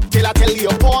 Don't stop till I tell you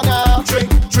a corner.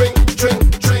 Drink, drink, drink,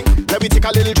 drink. Let me take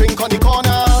a little drink on the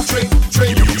corner. Drink,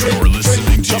 drink, drink,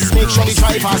 drink. Just make sure the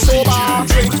driver sober.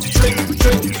 Drink, drink,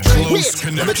 drink, drink. Wait,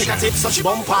 let me take a tip, such a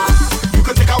bumper. You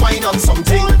can take a wine on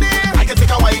something. I can take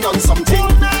a wine on something.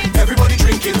 Everybody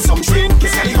drinking something.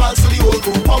 It's carnival, so the old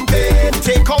crew pumping.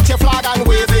 Take out your flag and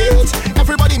wave it.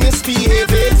 Everybody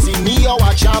misbehaving. See me or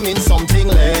a jamming something.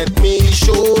 Let me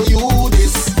show you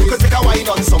this. You can take a wine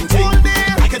on something.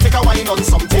 I can take a wine on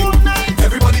something.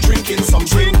 Everybody drinking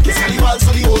something. It's carnival,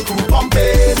 so the old crew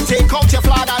pumping. Take out your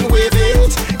flag and wave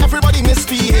it. Everybody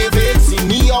misbehaving. See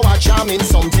me or a jamming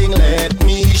something. Let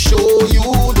me show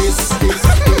you this.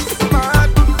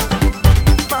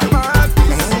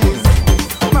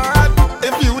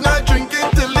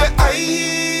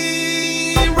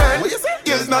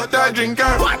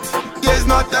 Drinker. What? Yes,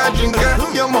 not a drinker.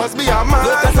 You must be a man.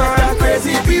 Look at the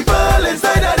crazy people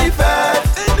inside of the fed.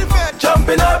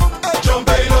 Jumping up,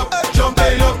 jumping up,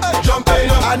 jumping up, jumping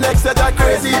up. And next to the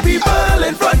crazy people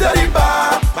in front of the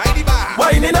bar. By the bar.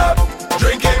 Winding up,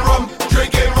 drinking rum,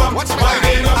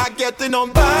 winding up. I getting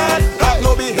on bad, got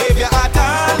no behavior at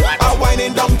all. I'm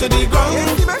winding down to the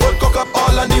ground. Put cock up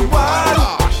all on the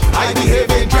wall. I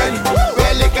behaving dread.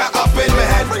 Well, liquor up in my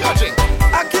head.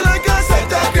 I kill like a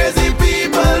set of crazy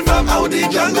people from out the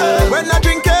jungle. When I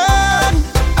drinking,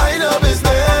 I know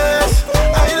business.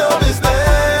 I know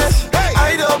business.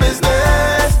 I know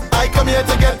business. I come here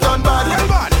to get on bad.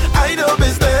 I know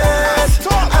business.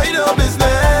 I know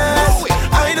business.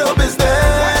 I know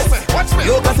business.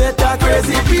 Look at set of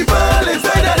crazy people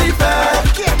inside of the fed.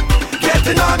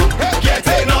 Getting on,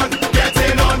 getting on,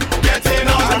 getting on, getting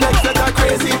on. And next set of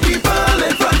crazy people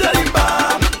in front of the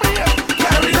bar.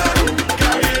 Carry on.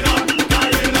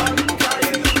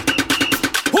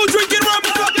 Who drinking rum?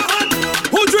 Clap your hand.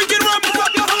 Who drinking rum?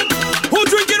 Clap your hand. Who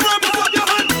drinking rum? Clap your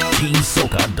hand.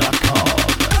 TeamSoca.com.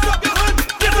 Clap your hand.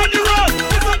 Get on the run.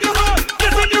 Get on the run.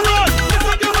 Get on the run. Get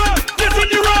on the run. Get on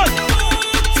the run.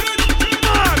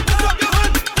 Clap your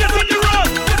hand. Get on the run.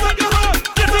 Get on the run.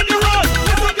 Get on the run.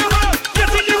 Get on the run. Get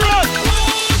on the run.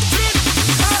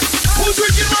 Who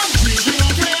drinking rum?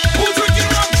 Who drinking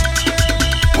rum?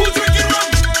 Who drinking rum?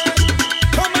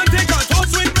 Come and take a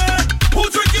toast with me. Who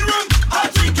drinking rum? I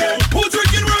drink it. Who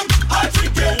drinking rum? I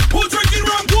drink it. Who drinking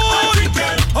rum? I drink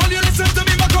it. All you listen to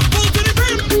me, my cup full to the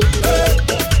brim.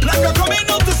 Like I'm coming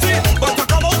out to see, but I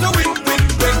come out to win, win,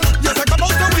 win. Yes, I come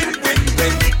out to win, win,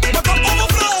 win. My cup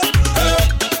overflow.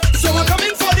 So I'm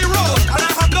coming for the road, and I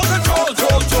have no control.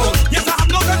 Yes, I have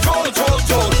no control.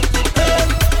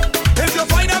 If you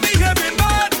find I'm behaving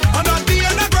bad, I'm not being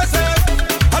aggressive.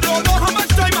 I don't know how much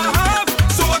time I have,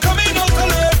 so I'm coming out to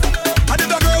live. And if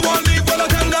the girl won't leave, well I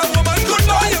tell that woman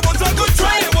goodbye. It was a good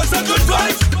try, it was a good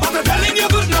fight. But I'm telling you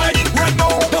good night. Right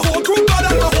now, the whole crew bad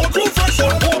and the whole crew fresh, the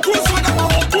whole crew swag and the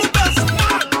whole crew best.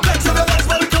 Let's see the best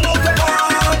when we come out to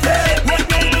party. Right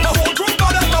now, the whole crew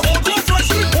bad and the whole crew fresh,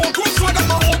 the whole crew swag and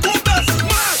the whole crew best.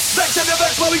 Let's see the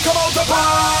best when we come out to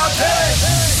party.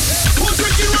 Who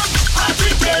drinking rum? I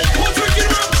drink it. Who drinking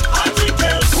rum? I drink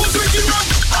it. Who drinking rum?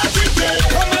 I drink it.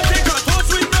 Come and take a toast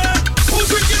with me. Who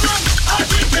drinking rum? I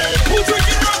drink it. Who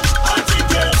drinking rum? I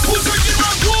drink it. Who drinking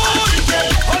rum? I drink it.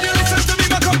 All you listen to me,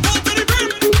 my cup full to the brim.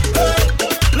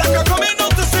 Like I'm coming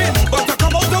out to sin, but I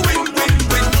come out to win, win,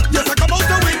 win. Yes, I come out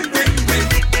to win, win, win.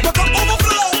 My cup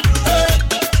overflow.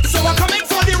 So I'm coming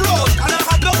for the road, and I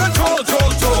have no control.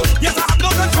 Yes, I have no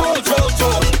control.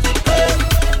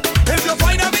 If you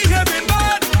find I'm behaving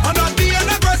bad, I'm not being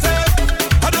aggressive.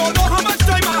 I don't know how much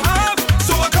time I have,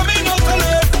 so I'm coming out to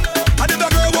live. And if the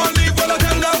girl won't leave, well I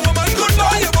tell that woman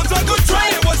goodbye. It was a good try,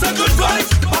 it was a good fight.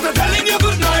 But I'm telling you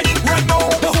good night. Right now,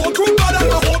 the whole crew bad and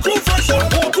the whole crew fresh, the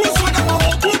whole crew swag and the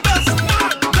whole crew best.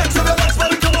 Let's see the best when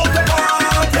we come out to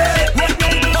party. Right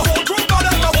now, the whole crew bad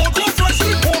and the whole crew fresh,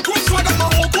 the whole crew swag and the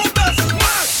whole crew best.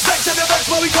 Let's see the best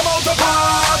when we come out to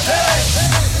party.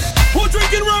 Who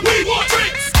drinking rum? We want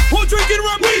drinks. Who drinking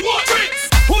rum? We want drinks.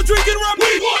 Who drinking rum?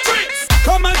 We want drinks.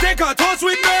 Come and take a toast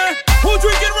with me. Who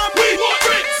drinking rum? We want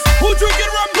drinks. Who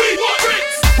drinking rum? We want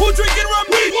drinks. Who drinking rum?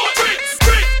 We want drinks.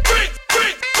 Drink, drink,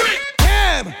 drink, drink.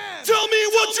 Damn. Tell me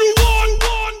what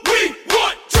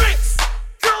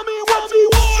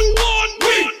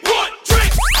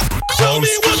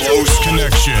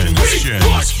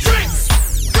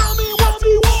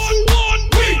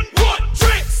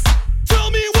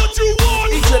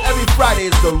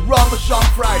is the Rum Shop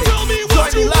Friday. Join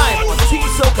me live on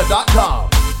teamsoca.com.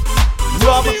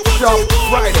 Rum Shop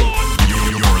Friday.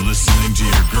 You're listening to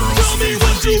your girl's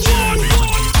favorite DJ.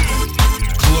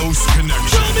 Close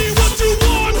Connection. Tell me what you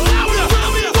want. Tell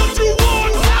me what you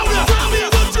want. Tell me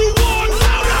what you want.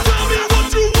 Tell me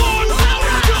what you want.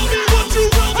 Tell me what you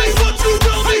want. Hey, what you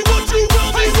want. Hey, what you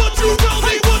want. Hey, what you want.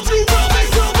 Hey, what you want. Hey,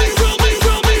 tell me, tell me,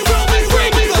 tell me, tell me,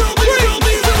 bring me, tell me, tell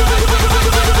me,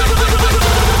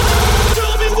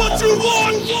 tell me what you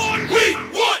want. We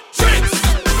want drinks.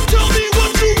 Tell me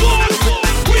what you want.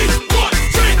 We want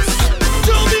drinks.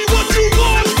 Tell me what you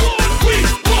want. We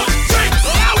want drinks.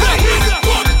 Louder. We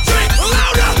want drinks.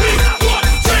 Louder. We want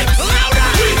drinks. Louder.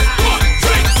 We want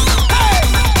drinks. Hey!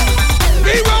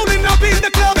 We rolling up in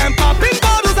the club and popping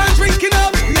bottles and drinking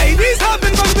up. Ladies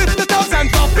having fun with the dogs and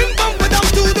popping bumper down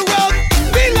to the road.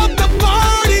 We love the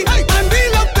party and we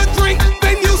love the drink.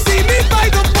 When you see me by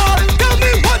the bar, tell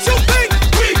me what you think.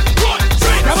 We want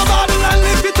drinks. Grab a bottle and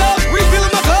lift it up, refill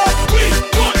my cup. We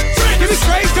want drinks. Give me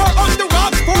straight or on the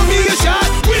rocks, pour me a shot.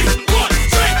 We want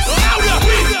drinks. Louder.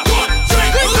 We want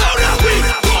drinks. Louder. We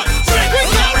want drinks.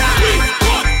 Louder. We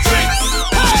want drinks.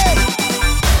 Hey!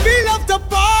 We love the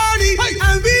party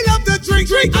and we love the drink.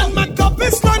 And my cup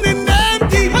is running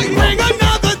empty. Bring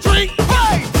another drink.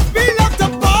 Hey! We love the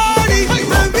party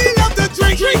and we love the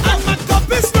drink. And my cup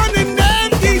is running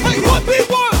empty. What we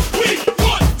want? We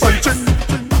want drinks.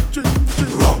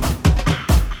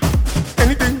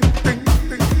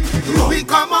 We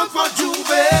come on for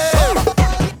Juve.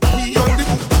 We on the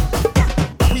move.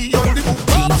 We on the move.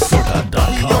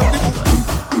 TeamSoca.com.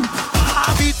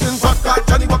 I've eaten vodka,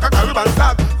 Johnny Walker, Caribbean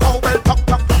Flag, Cowbell, Pop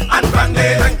Top, and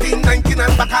Brandy, 1919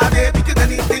 and Bacardi. Picking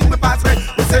anything me pass me.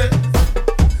 We say,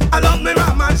 I love me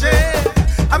Ramage.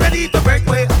 I'm ready to break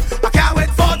away. I can't wait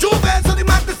for Juve, so the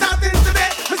match is starting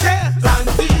today. We say,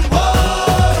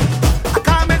 Zanzibar. I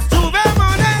can't miss Juve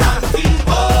money.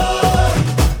 Zanzibar.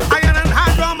 Iron and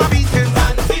hard drum a beating.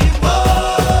 Zanzibar.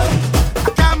 I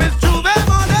can't miss Juve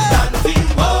money.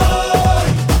 Zanzibar.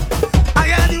 I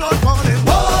hear the road calling.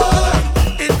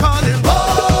 It's calling.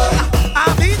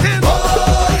 I'm beating.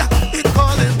 It's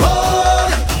calling.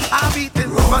 I'm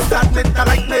beating. Must admit I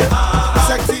like me.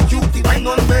 Sexy cutie, wine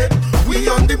on me. We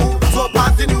on the move, so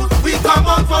pass the news. We come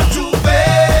on for Juve.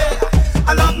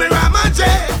 I love me Ramage.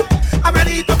 I'm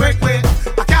ready to break away.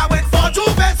 I can't wait for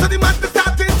Juve, so the match is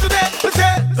starting today. We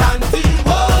say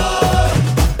Zanzibar.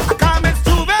 I can't miss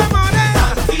Juve money.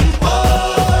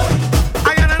 Zanzibar.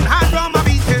 Iron and hard drum a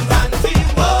beating.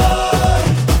 Zanzibar.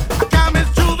 I can't miss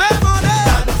Juve money.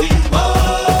 Zanzibar.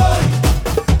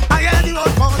 I hear the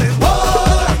road calling.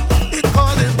 It's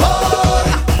calling.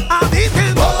 I'm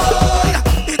beating.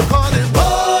 It's calling.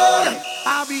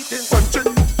 I'm beating.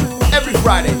 Every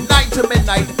Friday, 9 to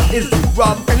midnight, is the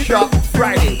Rum Shop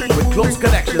Friday with close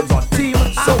connections on Team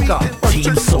Soca.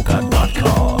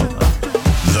 TeamSoca.com.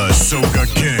 The Soca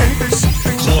Kings.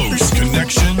 Close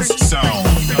Connections Sound.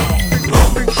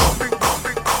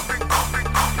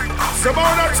 Some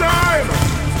other time.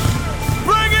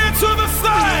 Bring it to the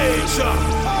stage.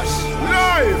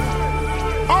 Live.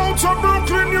 Out of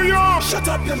Brooklyn, New York. Shut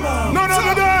up your mouth. None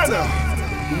other than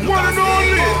one and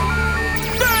only.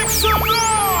 Make some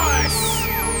noise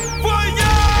for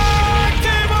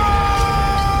Yakima.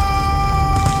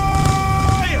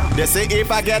 They say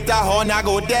if I get a horn, I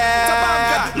go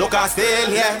there. Look, I still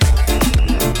here.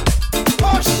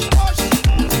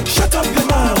 Shut up your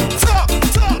mouth.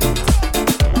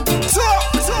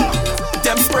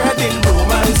 Them spreading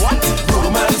rumors. What?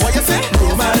 Rumors. What you say?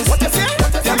 Rumors. What you say?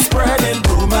 Them spreading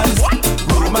rumors. What?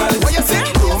 Rumors. What you say?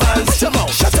 Rumors.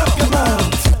 Shut up your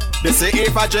mouth. They say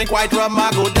if I drink white rum,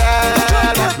 I go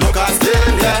dead. But look, I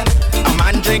still here. A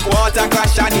man drink water,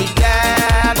 crash and he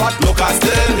dead. But look, I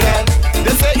still here.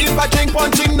 They say if I drink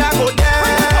punching, I go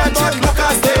dead. But look,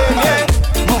 I still here.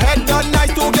 My head done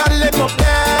nice to get lit up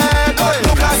dead. But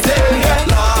look, I still here.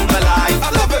 Long for life. I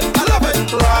love it. I love it.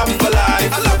 Rum for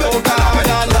life. I love it. Oh God,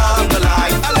 I love the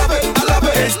life. I love it. I love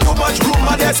it. It's too much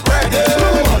rumor they're spreading.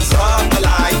 Rum for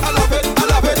life. I love it. I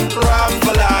love it. Rum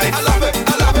for life. I love it.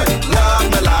 I love it. Long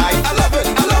the life. I love it.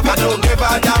 I love it. I don't give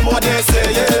a damn what they say.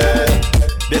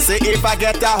 They say if I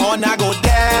get a horn, I go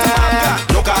there.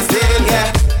 Look, I still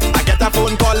here. I get a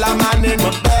phone call, a man in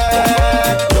my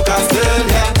bed. Look, I still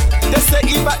here. They say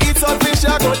if I eat some fish,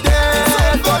 I go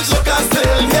there. But look, I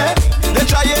still here. They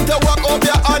trying to walk up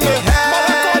here on my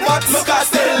head. But look, I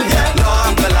still here.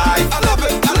 Long for life. I love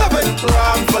it. I love it.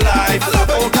 Rum for life. I love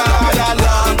it. Oh God, I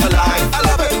love for life. I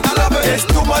love it. I love it. There's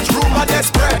too much rumor they're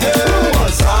spreading.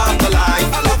 Rum for life.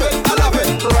 I love it. I love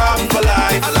it. Rum for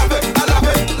life. I love it. I love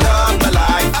it. Rum for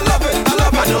life. I love it. I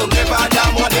love it. I don't give a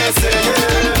damn what they say.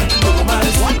 Rumors.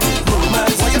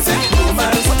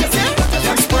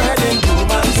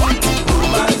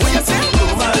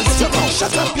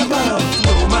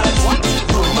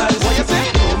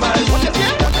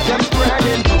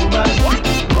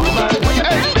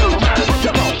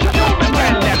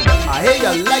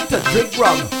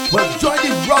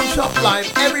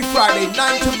 Friday,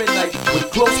 9 to midnight with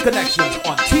Close Connections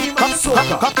on Team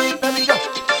Soca. Let me go.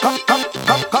 Come, let me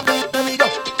go. Come, let me go.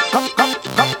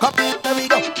 Come, let me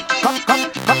go. Come,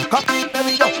 let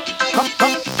me go.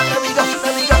 Let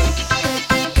me go.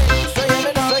 So hear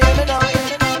me now, hear me now, hear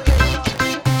me now.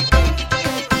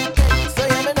 So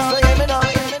hear me now, hear me now,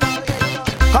 hear me now.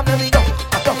 Come, let me go.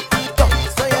 Go.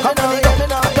 So hear me now, hear me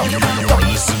now. You're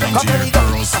listening to your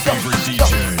girl's favorite DJ.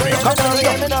 Come,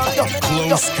 hear me now,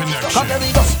 Close Connection. come, let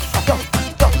me go.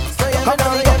 So hear me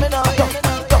now, hear me now.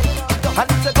 I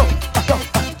need to go.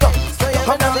 So hear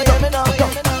me now,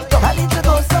 I need to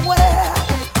go somewhere.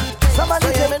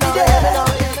 Somebody tell me there.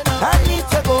 I need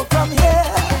to go from here.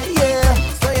 Yeah.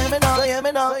 So hear me now, hear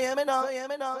me now, hear me now, hear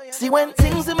me now. See when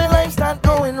things in my life start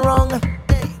going wrong,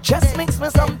 just makes me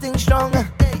something strong.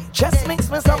 Just makes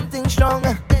me something strong.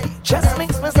 Just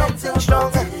makes me something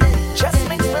strong. Just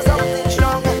makes me something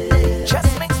strong.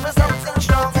 Just makes me something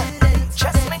strong.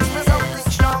 Just makes me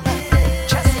something strong.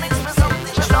 Just makes me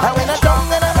something strong. And when I'm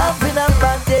down and I'm having a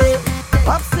bad day,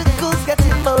 obstacles get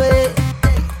in my way.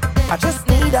 I just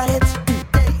need a hit.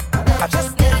 I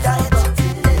just need a hit.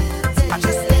 I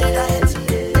just need a hit. I just need a hit.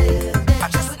 I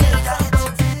just need a hit.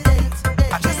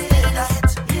 I just need a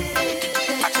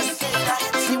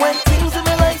hit. See when things in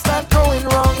my life start going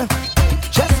wrong,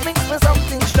 just makes me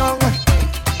something strong.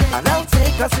 And I'll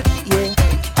take a sip, yeah.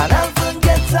 And I'll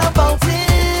forget about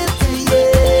it,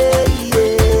 yeah,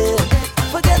 yeah.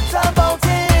 Forget about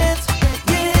it,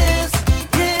 yes,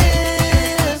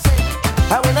 yes.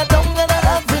 And when I'm down and I'm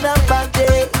having a bad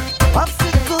day,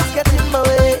 obstacles get in my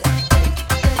way.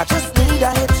 I just need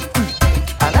a hit,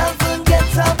 and I'll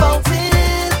forget about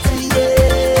it,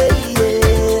 yeah,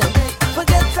 yeah.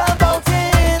 Forget about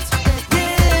it,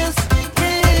 yes,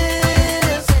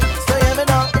 yes. So hear me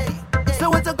now. So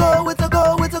where to go, where to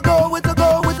go, where to go, where to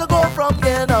go, where to go from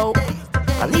here now?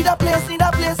 I need a place, need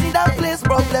a place, need a place.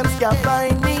 Problems can't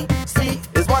find me. See,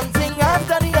 there's one thing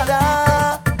after the other.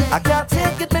 I can't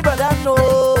take it, me brother, no,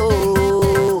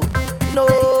 no.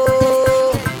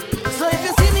 So if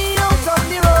you see me out on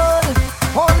the road,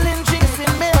 holding drinks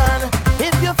in my hand,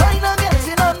 if you find I'm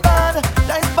getting on bad,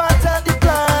 that's part of the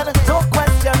plan. Don't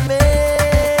question me.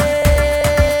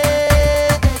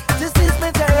 This is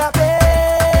my therapy.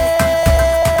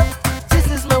 This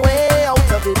is my way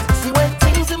out of it. See when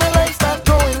things in my life start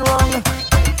going wrong,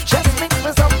 just makes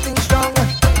me something strong.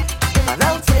 And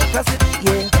I'll take a sip,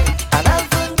 yeah. And I'll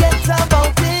forget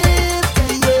about it,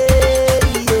 yeah,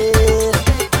 yeah.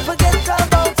 Forget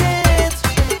about it,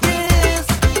 yes,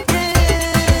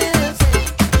 yes.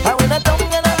 And when I'm down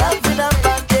and I'm having a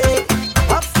bad day,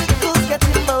 obstacles get in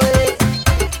my way.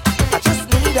 I just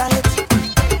need a hit,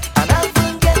 and I'll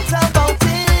forget about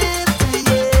it,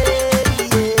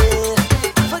 yeah, yeah.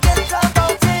 Forget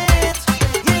about it,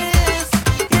 yes,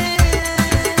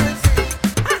 yes.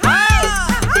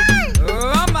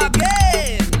 Rum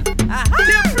again.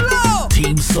 Diplo.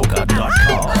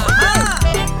 TeamSoca.com.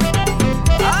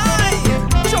 Ay,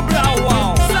 Choblawa.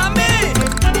 Sammy.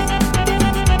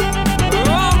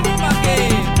 Rum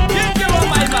again. Get your rum,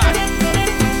 my man.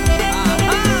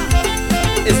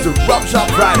 It's the Rum Shop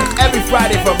Friday, every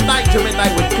Friday from 9 to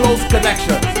midnight with Close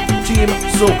Connections. Team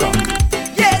Soca.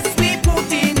 Yes, we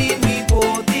put in it, we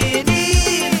put in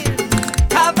it.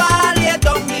 Cavalier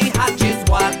down the hatch is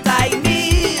what I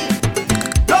need.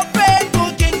 No afraid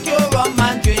to drink your rum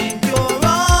and drink your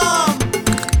rum.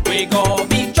 We go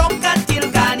be drunk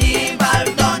until carnival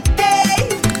done. Hey,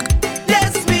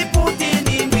 yes, we put in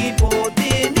it, we put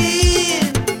in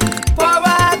it. For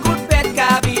a good pet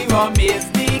cavi rum is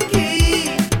the key.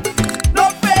 No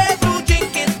afraid to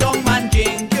drink it down and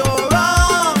drink your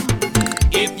rum.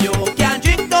 If you can't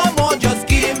drink no more, just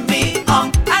give me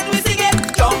and we sing it.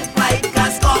 Jump like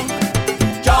a skunk,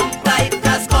 jump like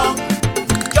a skunk,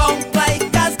 jump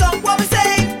like a skunk. What we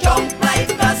say? Jump like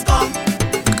a skunk,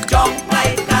 jump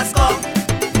like a skunk,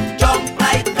 jump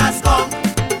like a skunk,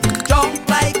 jump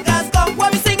like a skunk.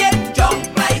 What we sing it?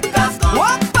 Jump like a skunk.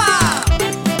 Whoppa!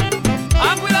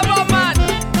 I'm with a bomb man,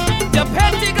 the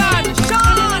Pentagon,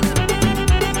 Sean,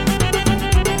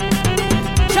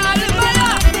 Charlie Maya.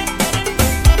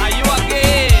 Are you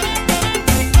again?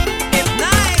 It's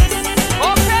nice.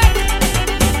 Okay.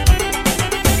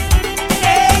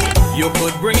 Hey. You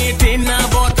could bring it in a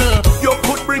bottle. You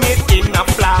could bring it in a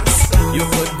flask. You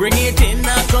could bring it in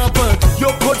a cup.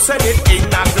 You could set it in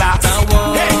a glass. I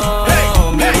want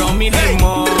me rum in the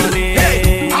morning.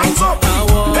 Hands up. I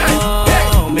want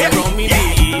me rum in the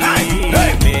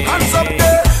evening. Hands up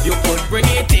there. You could bring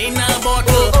it in a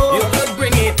bottle. You could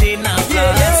bring it in a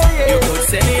flask. You could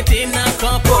set it in a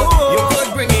cup. You could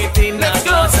bring it in a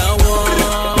glass. I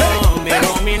want me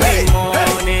rum in the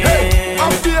morning.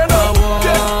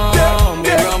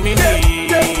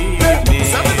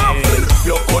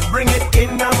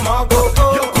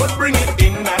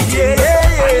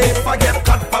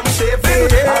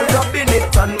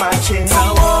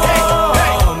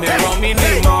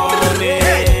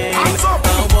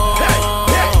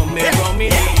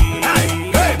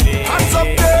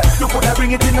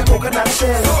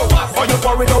 shell. Or you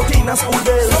pour it out in a school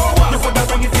bell. You coulda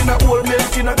bring it in a old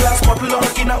milk, in a glass bottle, or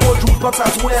in a old juice box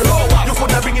as well. You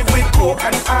coulda bring it with coke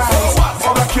and ice,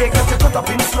 or a cake that you cut up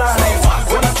in slices.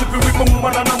 When I trip it with my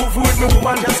woman and I move with my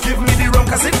woman, just give me the rum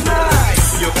 'cause it's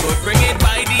nice. You could bring it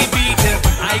by the beat,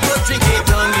 I go drink it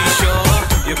on the shore.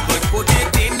 You could put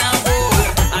it in a bowl,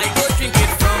 I go drink it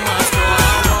from a straw.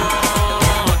 I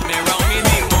want me rum in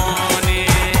the morning,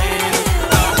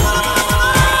 I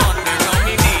want me rum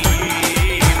in the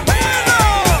evening.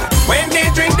 When they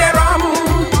drink their rum,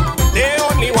 they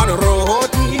only want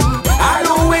roti.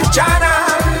 Aloo with chana,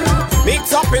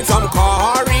 mix up in some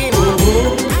curry.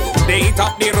 They eat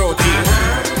up the roti,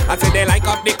 I say they like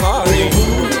up the curry.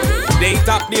 They eat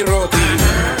up the roti,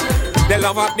 they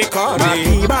love up the curry.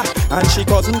 Makiba and she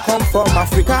cousin come from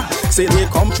Africa. Say they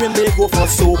come train, they go for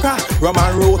soca. Rum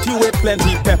and roti with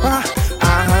plenty pepper.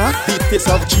 The taste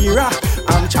of Jira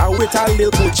and chow with a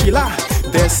little cochila.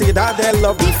 They say that they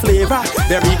love the flavor.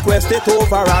 They request it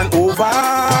over and over.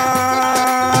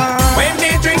 When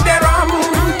they drink their rum,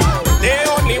 they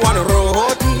only want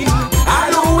roti.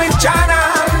 Aloo with chana,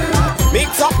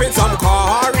 mix up in some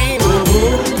curry.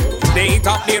 They eat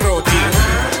up the roti,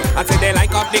 I say they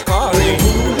like up the curry.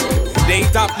 They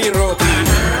eat up the roti,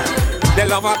 they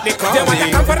love up the curry. They want to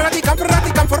come for roti, come for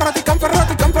roti, come for roti, come for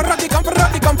roti, come for roti, come for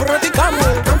roti, come for roti, come for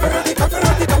roti, come for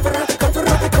roti, come for roti, come for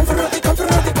roti, come for roti, come for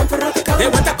roti, come for roti, come. They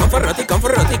want to come for roti, come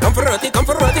for roti, come for roti, come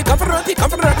for roti, come for roti, come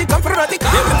for roti, come for roti,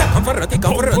 come. They want to come for roti,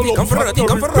 come for roti, come for roti,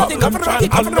 come for roti, come for roti,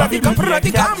 come for roti, come for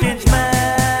roti, come.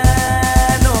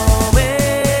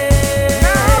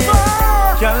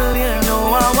 Girl, you know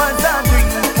I was a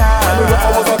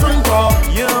drinker.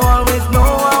 You always know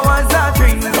I was a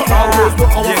drinker.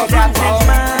 You can't change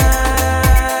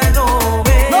man, oh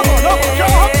way.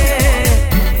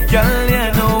 Girl, you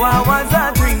know I was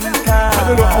a drinker.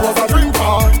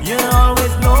 You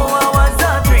always know I was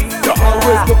a drinker.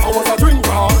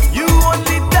 You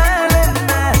only telling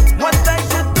me what I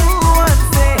should do and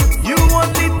say. You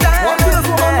only telling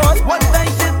me what I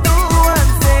should do and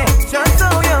say. Just so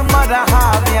your mother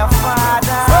have your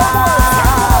father.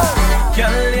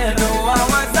 Girl, you know I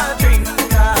was a drinker.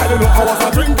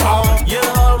 You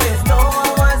always know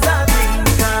I was a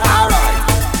drinker. Alright.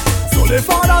 So the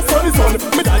father, son,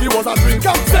 me daddy was a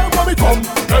drinker. Say when me come,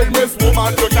 hey miss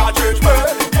woman, you can't change me.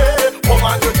 Yeah,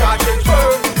 woman, you can't change me.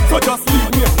 So just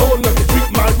leave me alone, let me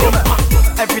drink my rum.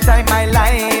 Every time I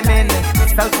line in,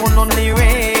 cell phone only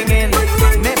ringing.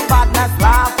 My partner's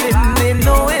laughing, they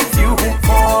know it's you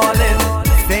calling,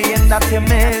 saying that you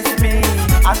miss me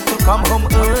and to come home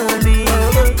early.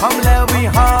 Come let we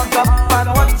hug up and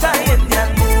watch a Indian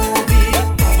movie.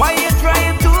 Why you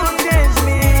trying to change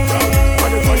me?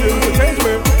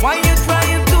 Why you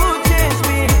trying to change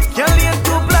me? Girl, you're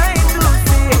too blind to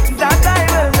see that I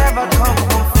will never come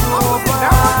home sober.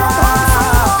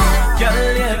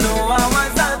 Girl, you know I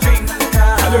was a drinker.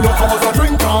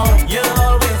 You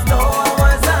always know I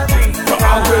was a drinker. You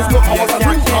can't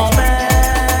change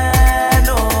man,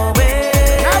 no way.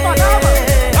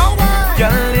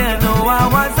 Girl, you know I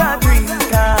was a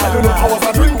drinker.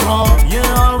 You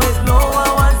always know I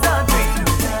was a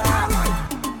drinker.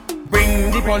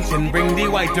 Bring the punch in, bring the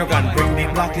white jug and bring the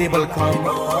black label come.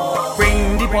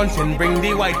 Bring the punch in, bring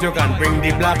the white jug and bring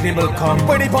the black label come.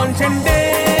 Put the punch in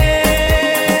there.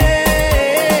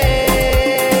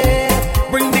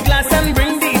 Bring the glass and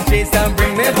bring the chase and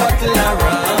bring the bottle of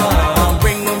rum.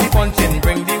 Bring the punch in,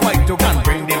 bring the white jug and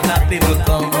bring the black label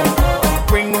come.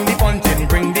 Bring the punch in,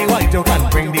 bring the white jug and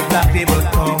bring the black label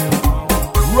come.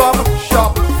 Rum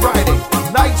Shop Friday,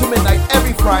 9 to midnight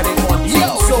every Friday on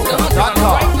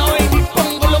TeamSoca.com. Right now in the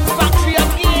Bungalow Factory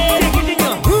again.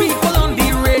 People on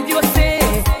the radio say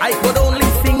I could only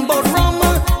sing about rum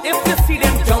if you see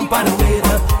them jump and wave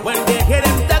when they hear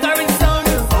them daggering sound.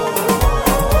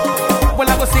 Well,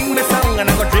 I go sing my song and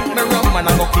I go drink my rum and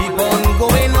I go keep on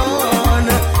going on.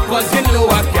 'Cause you know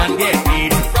I can't get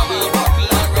it from a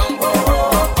bottle of rum.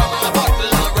 From a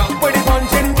bottle of rum. Put the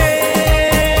punch in there.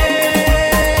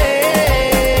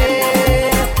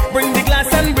 Bring the glass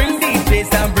and bring the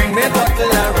chase and bring me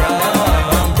bottle of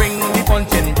rum. Bring the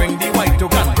punch in, bring the white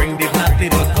jug and bring the black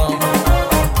label come.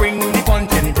 Bring the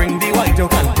punch in, bring the white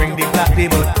jug and bring the black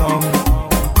label come.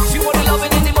 She want the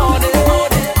loving in the morning.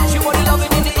 She want the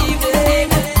loving in the evening.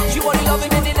 She want the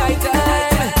loving in the night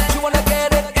time. She wanna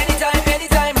get it anytime,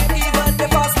 anytime. Even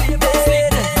if I'm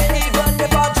sleeping, even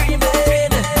if I'm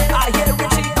dreaming. I hear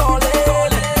Richie calling.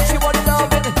 She want the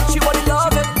loving, she want the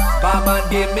loving. Barman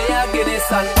give me a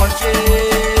Guinness and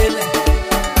punching.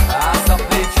 I some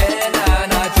gin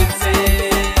and a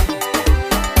ginseng.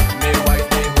 Me wife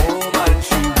me home and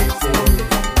she waiting.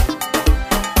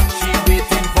 She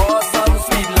waiting for some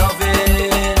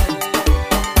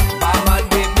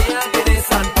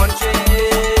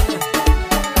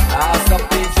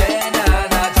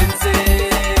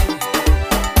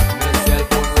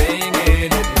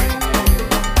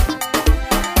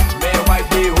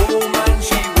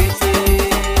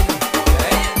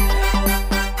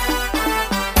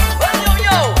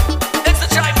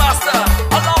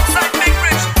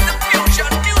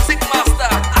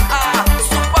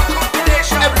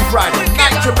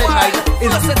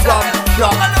Rum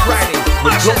Shop Friday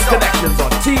with close connections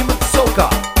on Team Soca.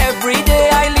 Every day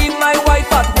I leave my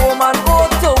wife at home and go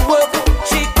to work.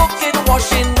 She cooking,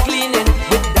 washing, cleaning.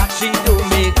 With that she do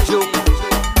make joke.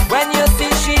 When you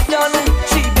see she done,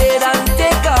 she bed and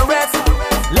take a rest.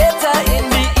 Later in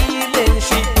the evening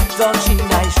she puts on she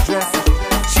nice dress.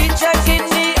 She checking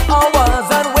the hours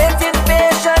and waiting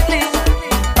patiently.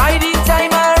 By the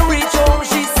time I reach home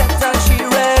she set and she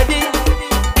ready.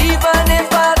 Even if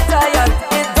I'm tired,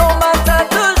 it don't matter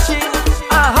to she.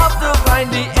 I have to find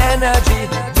the energy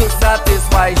to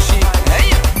satisfy she.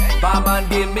 Hey, barman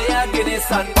give me a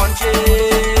Guinness and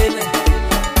punching.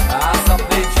 Some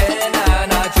pigeon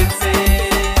and a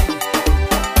ginseng.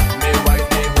 My wife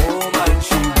be home and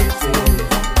she waiting.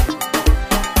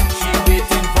 She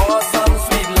waiting for some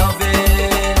sweet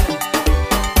loving.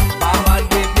 Barman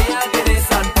give me a Guinness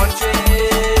and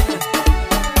punching.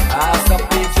 Some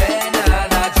pigeon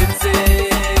and a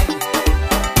ginseng.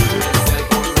 Cell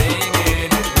phone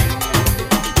ringing.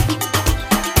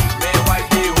 My wife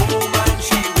be home and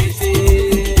she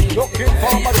waiting. Looking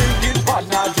for my drinking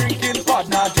partner, drinking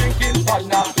partner, drinking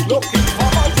partner. Looking for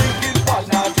my drinking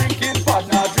partner, drinking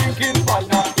partner, drinking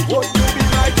partner. Would you be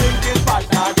my drinking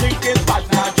partner, drinking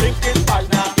partner, drinking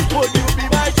partner? Would you be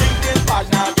my drinking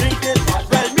partner, drinking partner?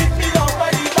 Well, meet me down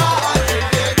by the bar.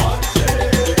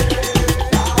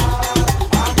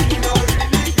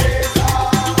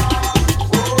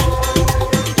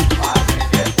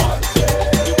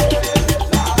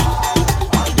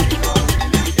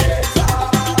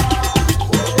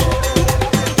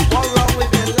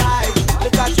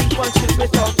 Drinking punches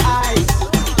without ice.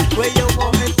 Where you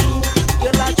want me to?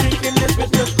 You're like drinking this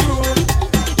with the crew.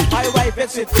 My wife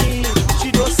is with me.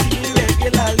 She don't see me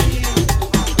regularly.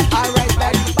 I ride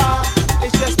by the bar.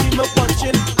 It's just me my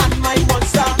punching and my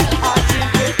monster. I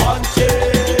drink it punching.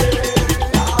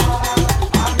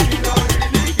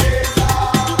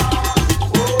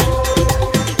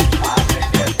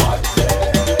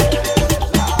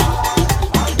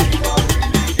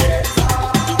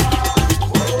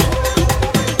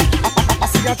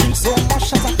 I drink so much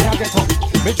that I can't get up.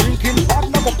 Me drinking bad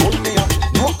never pull me up.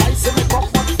 No ice in the cup,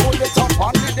 but full it up.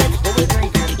 On the deck, go we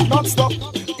drinking non-stop.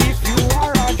 If you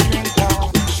are a drinker,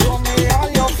 show me all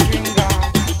your finger.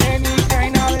 Any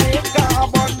kind of liquor,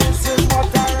 but this is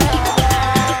what I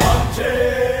rather.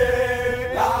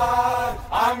 Punching, lad,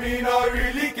 I mean I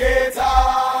really cater.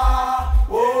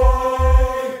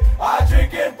 Oh, I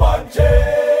drinking punching,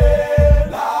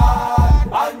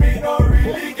 lad, I mean I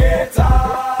really cater.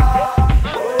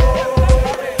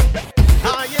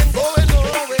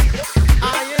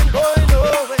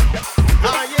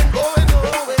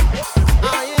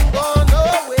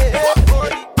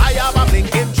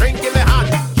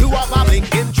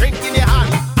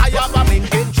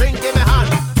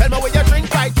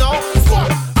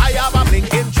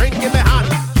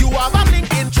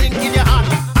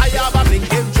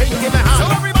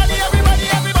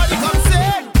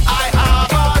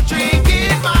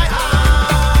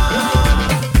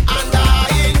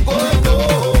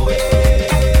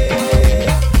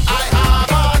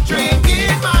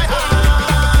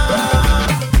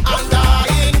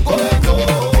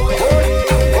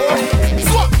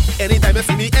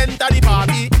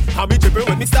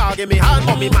 Give me hand,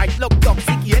 but me might look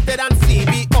intoxicated and see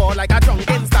me all like a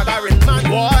drunken staggering man.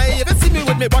 Boy, if you see me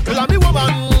with me bottle and me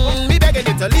woman, me begging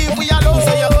you to leave we alone. So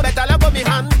you better let go me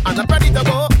hand and I'm ready to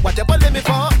go. What you pulling me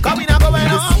for? Cause we not going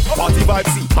on. Party vibe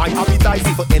see, my appetite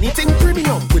see for anything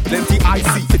premium with plenty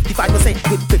icy.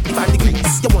 55% with 55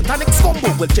 degrees. You want an next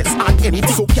combo? Well, just add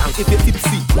anything. So young if you're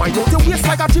tipsy, why don't you waist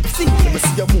like a gypsy? Let me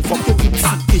see you move up your hips.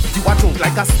 If you are drunk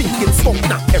like a stinking skunk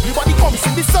now, everybody comes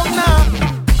in the song now.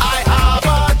 I have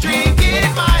a drink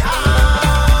in my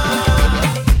hand,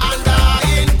 and I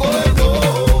ain't going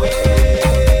nowhere.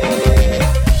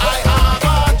 I have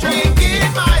a drink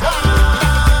in my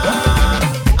hand,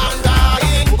 and I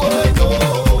ain't going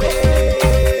nowhere.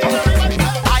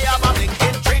 I have a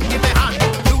blinking drink in my hand.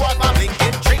 You have a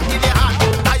blinking drink in your hand.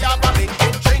 I have a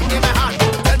blinking drink in my hand.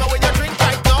 Tell me when you drink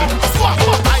right now.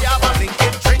 I have a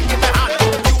blinking drink in my hand.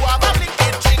 You have a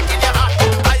blinking drink in your hand.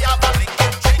 I have a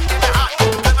blinking drink in my hand.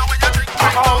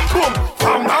 Boom!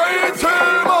 From night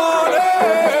till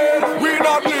morning, we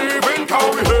not leaving town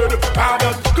we head. Bad,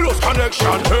 close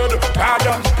connection head. Bad,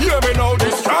 hear me now,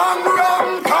 this strong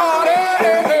rum party,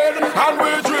 and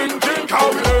we drinking cow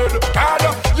we head. Bad,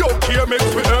 yo here mix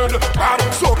we head. Bad,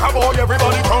 so come on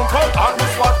everybody come up on the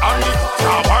spot on the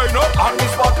start wine up on the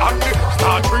spot on the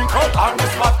start drink up on the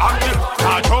spot on the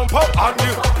start jump up on the.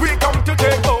 We come to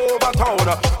take over town.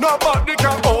 Nobody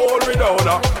can hold me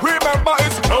down. Remember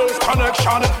it's close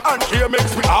connection and here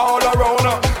makes me all around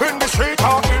in the street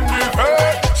talking.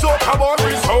 soca boy,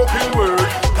 we soaking word.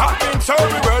 That means so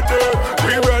we ready,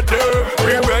 we ready,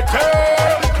 we ready.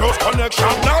 Close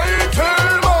connection night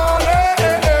till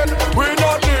morning. We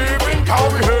not leaving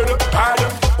 'cause we heard bad.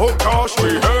 Oh gosh,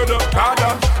 we heard bad.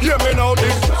 Hear me now,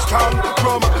 this stand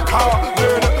from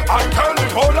Carlin. I tell the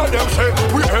whole of them say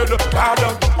we heard bad.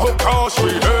 Oh gosh,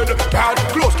 we heard bad.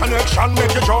 Close connection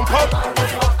make you jump up.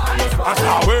 I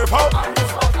start wave up.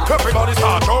 Everybody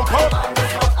start jump up.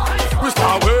 We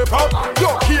start wave up.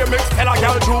 Yo, here mix tell a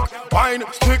gal juke. Wine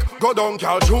stick, go down,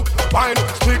 gal juke. Wine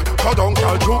stick, go down,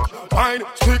 gal juke. Wine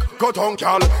stick, go down,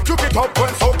 gal. Juke it up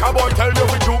when soca boy tell you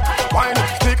we juke. Wine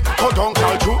stick, go down,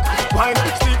 gal juke. Wine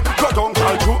stick, go down,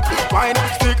 gal juke. Wine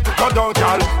stick, go down,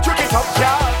 gal. Juke it up,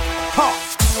 gal. Ha.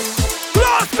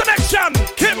 Last connection,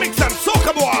 K-Mix and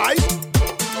Soca Boy.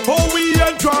 Oh, we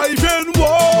are driving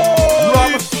whoa.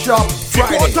 Rum Shop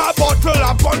Friday. Water bottle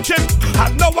I'm punching,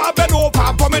 and now I've been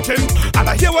over vomiting. And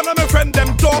I hear one of my friends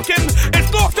them talking.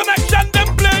 It's Lost Connection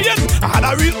them playing. I had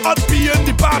a real hot pee in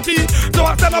the party, so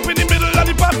I stand up in the middle of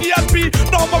the party and pee.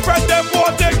 Now my friend them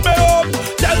won't take me home.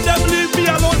 Tell them leave me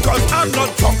alone 'cause I'm not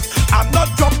drunk. I'm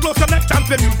not drunk. Close Connection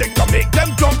play music to make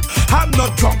them drunk. I'm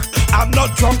not drunk. I'm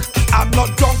not drunk. I'm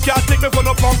not drunk. Can't take me for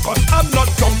no punk 'cause I'm not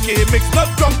drunk. K-Mix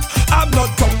not drunk. I'm not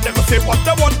drunk. They go say what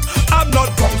they want. I'm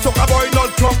not drunk. Soca boy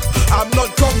not drunk. I'm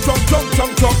not drunk.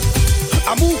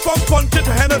 I move from country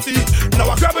to Hennessy. Now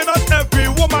I'm grabbing on every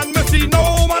woman me see.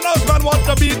 No man husband want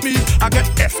to beat me. I get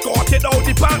escorted out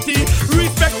the party.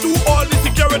 Respect to all the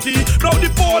security. Now the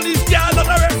police can't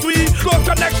arrest we. Close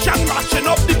Connection mashing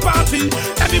up the party.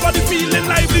 Everybody feeling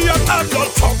lively and I'm not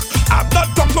drunk. I'm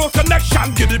not drunk. Close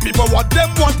Connection give the people what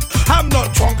them want. I'm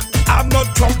not drunk. I'm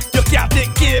not drunk. You can't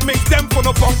take K-Mix them for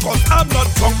no fun 'cause I'm not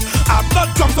drunk. I'm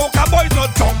not drunk. Soca boy's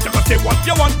not drunk. You can say what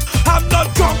you want. I'm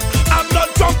not drunk. I'm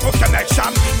not drunk. Close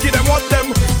Connection give them what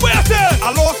them. Where I say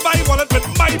I lost my wallet with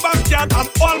my backyard and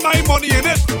all my money in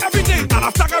it. Everything and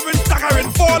I'm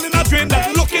staggering, fall in a drain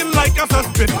that's looking like a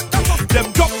suspect.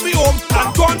 Them drop me home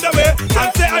and gone the way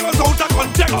and say I was out of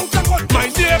context. My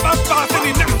neighbor passing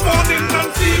the next morning and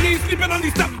see me sleeping on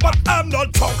the step, but I'm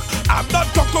not drunk. I'm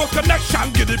not drunk. Close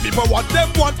Connection give the people what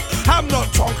them want. I'm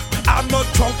not drunk. I'm not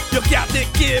drunk. You can't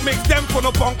take K-Mix them for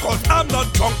no punk 'cause I'm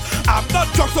not drunk. I'm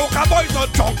not drunk. Soca boy's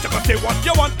not drunk. You can say what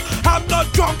you want. I'm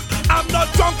not drunk. I'm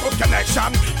not drunk. Close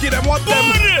Connection give them what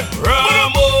them.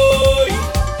 Ramoy,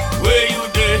 where you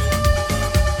dey?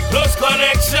 Close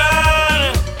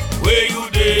Connection, where you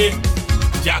dey?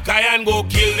 Jackayan go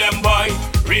kill them boy.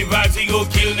 Rivasi go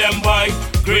kill them boy.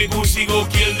 Grey Goosey go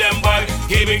kill them boy.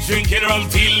 K-Mix drinking rum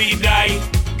till he die.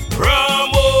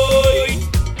 Ramoy,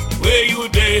 where you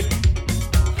dey?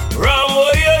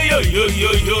 Ramoy,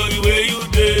 yo, where you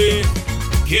dey?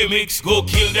 K-Mix go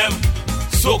kill them.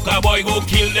 Soca boy go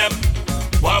kill them.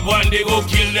 Wabwande go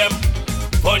kill them.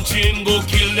 Punchin go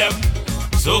kill them.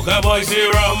 Soca boy say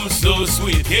rum so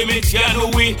sweet. K-Mix ya know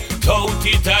we tout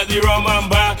it at the rum and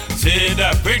bar. Say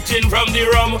that preaching from the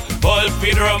rum. Paul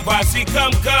Peter rum passy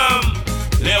come.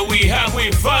 Let we have we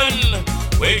fun.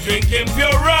 We drinking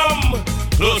pure rum.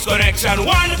 Close Connection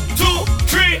 1, 2,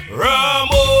 3. Rum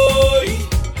boy,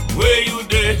 where you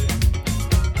dey?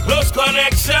 Close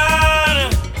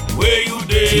Connection, where you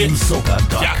dey?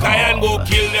 Jackayan go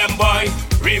kill them boy.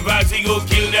 Rivasi go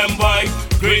kill them boy.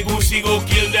 Grey Goosey go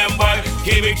kill them boy.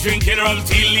 K-Mix drinking rum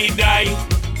till he die.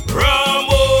 Rum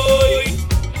boy,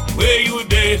 where you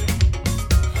dey?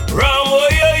 Rum boy,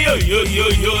 yo,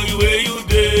 where you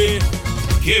dey?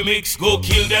 K-Mix go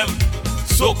kill them.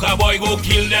 Soca boy go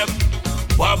kill them.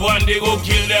 Wabwande go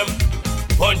kill them.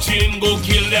 Punchin go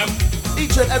kill them.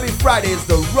 Each and every Friday is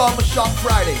the Rum Shop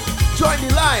Friday. Join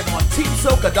the line on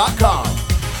TeamSoca.com.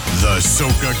 The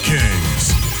Soca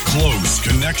Kings. Close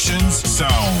Connections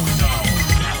Sound.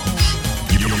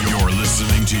 You're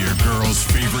listening to your girl's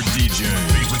favorite DJ.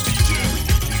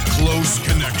 Close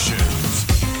Connections.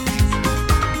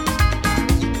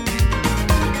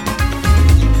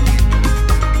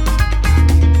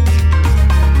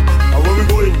 And where we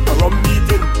going? A rum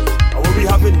meeting. And where we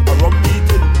having? A rum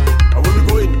meeting. And where we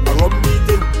going? A rum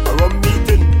meeting. A rum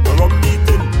meeting. A rum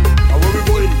meeting. And where we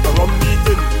going? A rum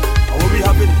meeting. And where we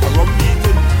having? A rum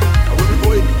meeting. And where we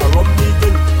going? A rum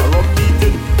meeting. A rum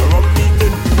meeting. A rum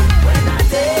meeting. When I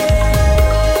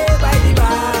stay by the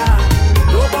bar,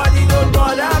 nobody don't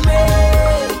bother me.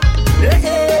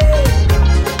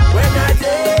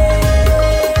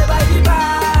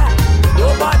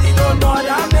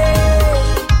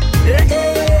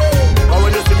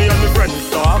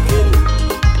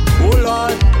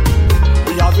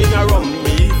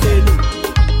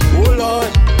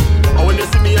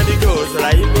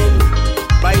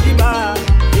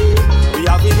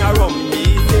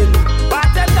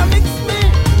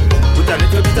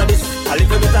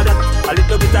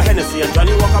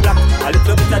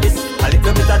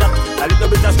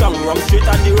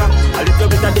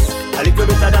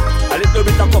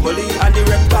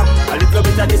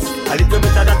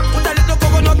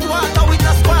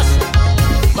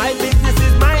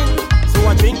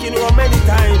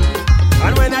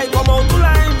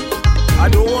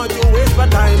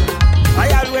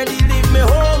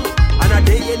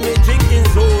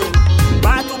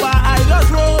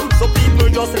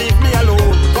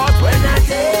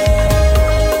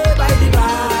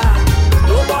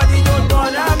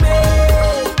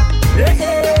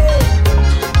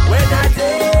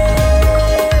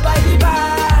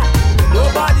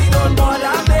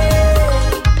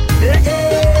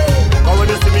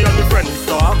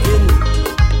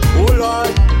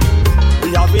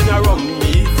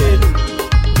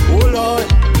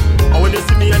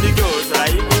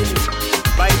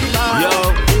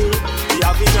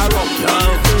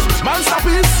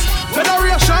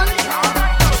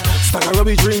 Stagger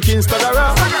we drinking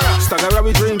Staggera. Staggera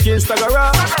we drinking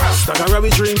Staggera. Staggera we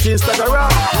drinking Staggera.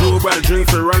 Global drink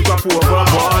for run up over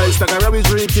boys. Staggera we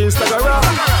drinking Staggera.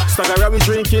 Staggera we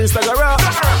drinking Staggera.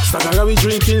 Staggera we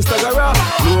drinking Staggera.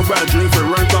 Global drink for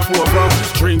run up over.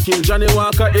 Drinking Johnny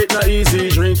Walker, it not easy.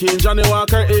 Drinking Johnny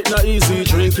Walker, it not easy.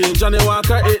 Drinking Johnny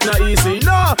Walker, it not easy.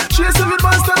 No, chasing with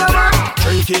monster man.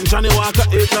 Drinking Johnny Walker,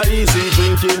 it not easy.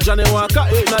 Drinking Johnny Walker,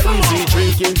 it not easy.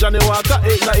 Drinking Johnny Walker,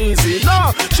 it not easy.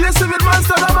 No, chasing with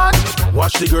monster man.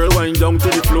 Watch the girl wind down to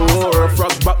the floor.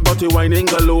 Frog back, body whining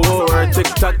galore. Tick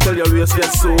tock till your waist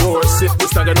get sore. Sip the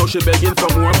stagger, now she begging for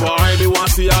more. Boy, me want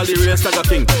see all the real stagger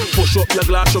king. Push up your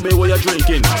glass, show me what you're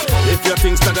drinking. If you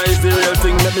think stagger is the real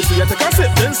thing, let me see you take a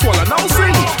sip, then swallow. Now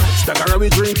sing. Staggera we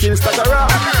drinking Staggera.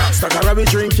 Staggera we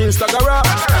drinking Staggera.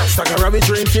 Staggera we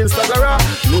drinking Staggera.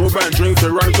 No brand drink to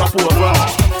run up over.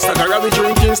 Staggera we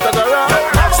drinking Staggera.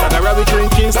 Staggera we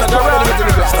drinking Staggera.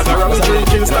 Staggera we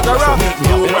drinking Staggera.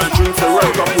 No brand drink to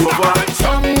run up over.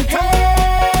 Champagne,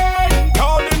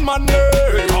 calling my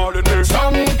name, calling me.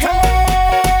 Champagne,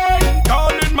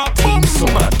 calling my team so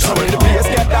much. So when the bass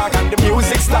get dark and the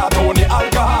music start, only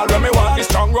alcohol when me want the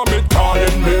strong rum it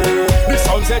calling me. The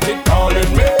sunset it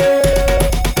calling me.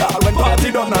 When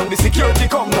party done and the security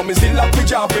come, now me still have the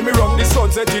job when me run the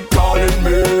sunset it calling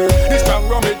me. The strong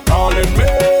rum it calling me.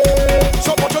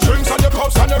 So put your drinks and your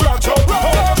cups and your rocks up.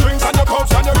 Put your drinks and your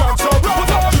cups and your rocks up. Put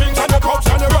your drinks and your cups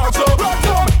and your rocks up.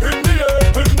 In the air,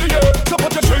 in the air. So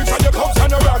put your drinks and your cups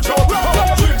and your rocks up. Put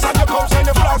your drinks and your cups and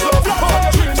your flags up. Put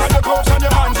your drinks and your cups and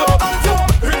your hands up.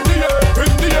 In the air,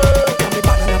 in the air.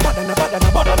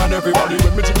 Better than everybody.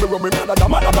 When me drink me rum, me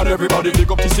madder than everybody.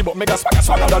 Big up TC, but make a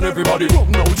swagger than everybody.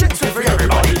 Rum no drinks for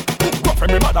everybody. Rough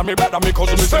me mad at me, bad at me,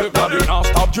 cause me self daddy. Now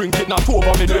stop drinking, not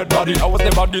over me dead body. I was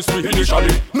never this way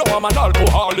initially. Now I'm an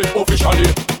alcoholic officially.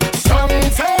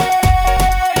 Something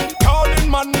calling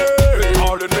my name,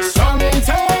 calling me. Something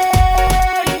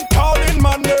calling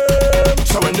my name.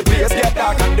 So when the place get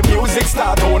dark and the music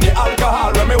start, only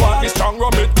alcohol when me want the strong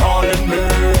rum it calling me.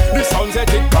 The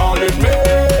sunset it calling me.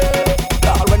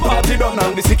 When party done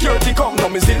and the security come, now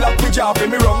me still have the job when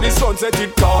me run the sunset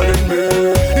it calling me.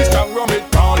 The strong rum it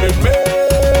calling me.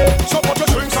 So put your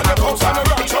drinks and your cups and your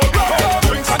rocks up. Put your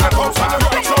drinks and your cups and your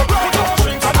rocks up. Put your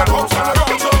drinks and your cups and your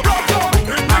rocks up.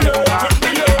 In the air, in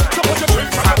the air. So put your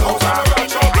drinks and your cups and your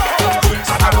rocks up. Put your drinks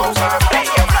and your cups and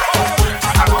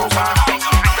your rocks up.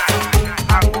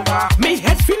 Me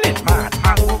head feeling mad.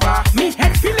 Me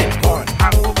head feeling gone.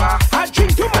 I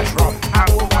drink too much rum.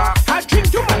 I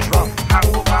drink too much rum.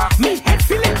 Me head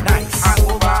feeling nice.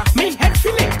 Me head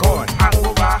feeling gone.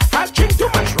 I drink too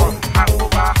much rum.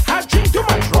 I drink too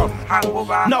much rum.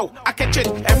 No, I catch it.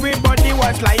 Everybody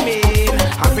was like me,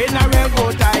 having a real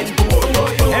good time.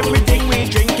 Everything we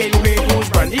drinking, we booze,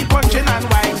 brandy, punching and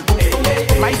wine.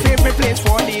 My favorite place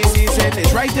for the season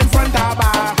is right in front of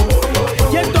bar.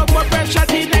 Get up my pressure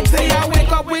the next day. I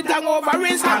wake up with hangover,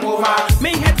 is hangover.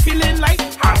 Me head feeling light,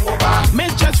 hangover. Me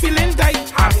just feeling tight,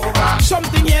 hangover.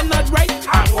 Something here not right,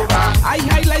 hangover. I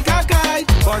high like a kite,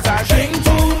 cause I drink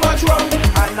too much rum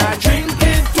and I drink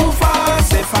it too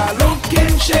fast. If I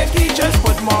looking shaky, just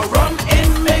put more rum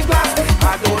in my glass.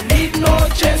 I don't need no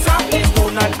chaser, please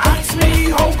do not ask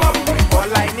me how come.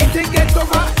 All I need to get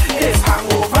over is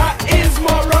hangover, is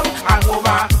more rum,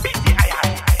 hangover.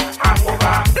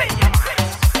 Hangover,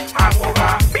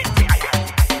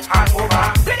 hangover,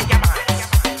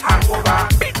 hangover.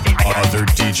 Other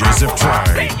DJs have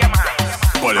tried,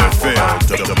 but have failed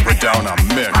to put down a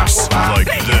mix like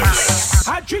this.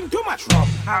 I drink too much rum,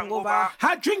 hangover.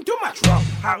 I drink too much rum,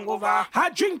 hangover. I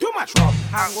drink too much rum,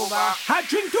 hangover. I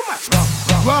drink too much rum.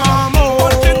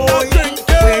 What did I drink?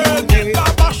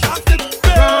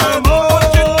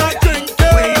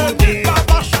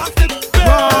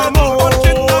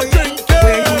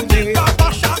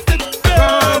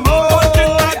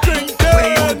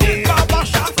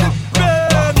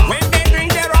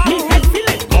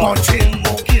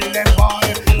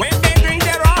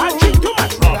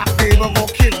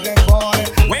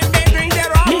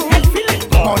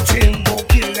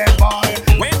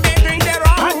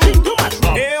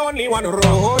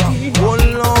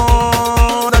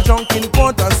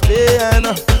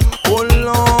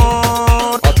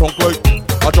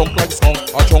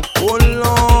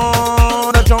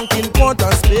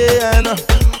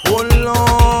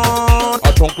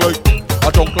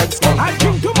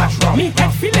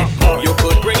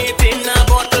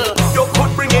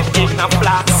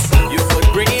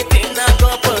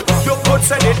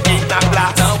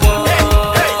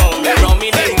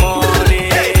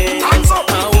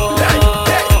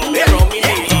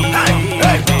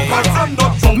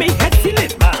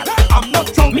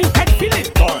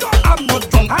 I'm not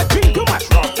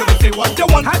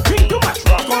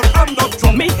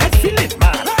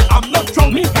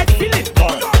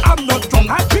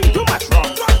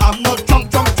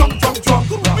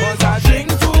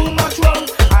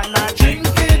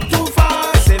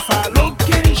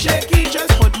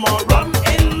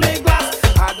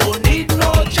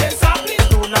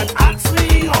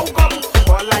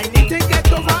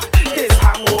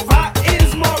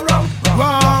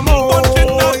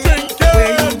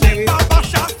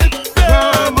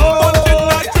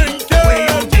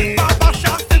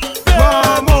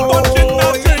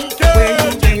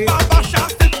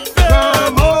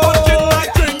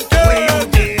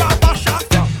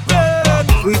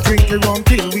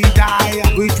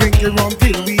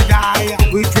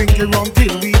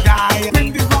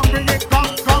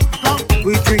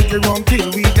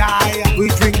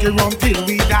drink it rum till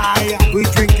we die. We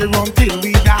drink it rum till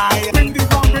we die. Bring the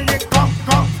rum, bring it, come.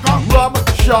 Rum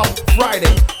Shop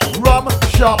Friday. Rum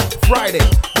Shop Friday.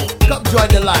 Come join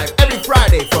the live every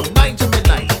Friday from 9 to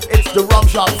midnight. It's the Rum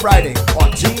Shop Friday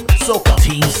on Team Soca.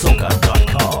 TeamSoca.com.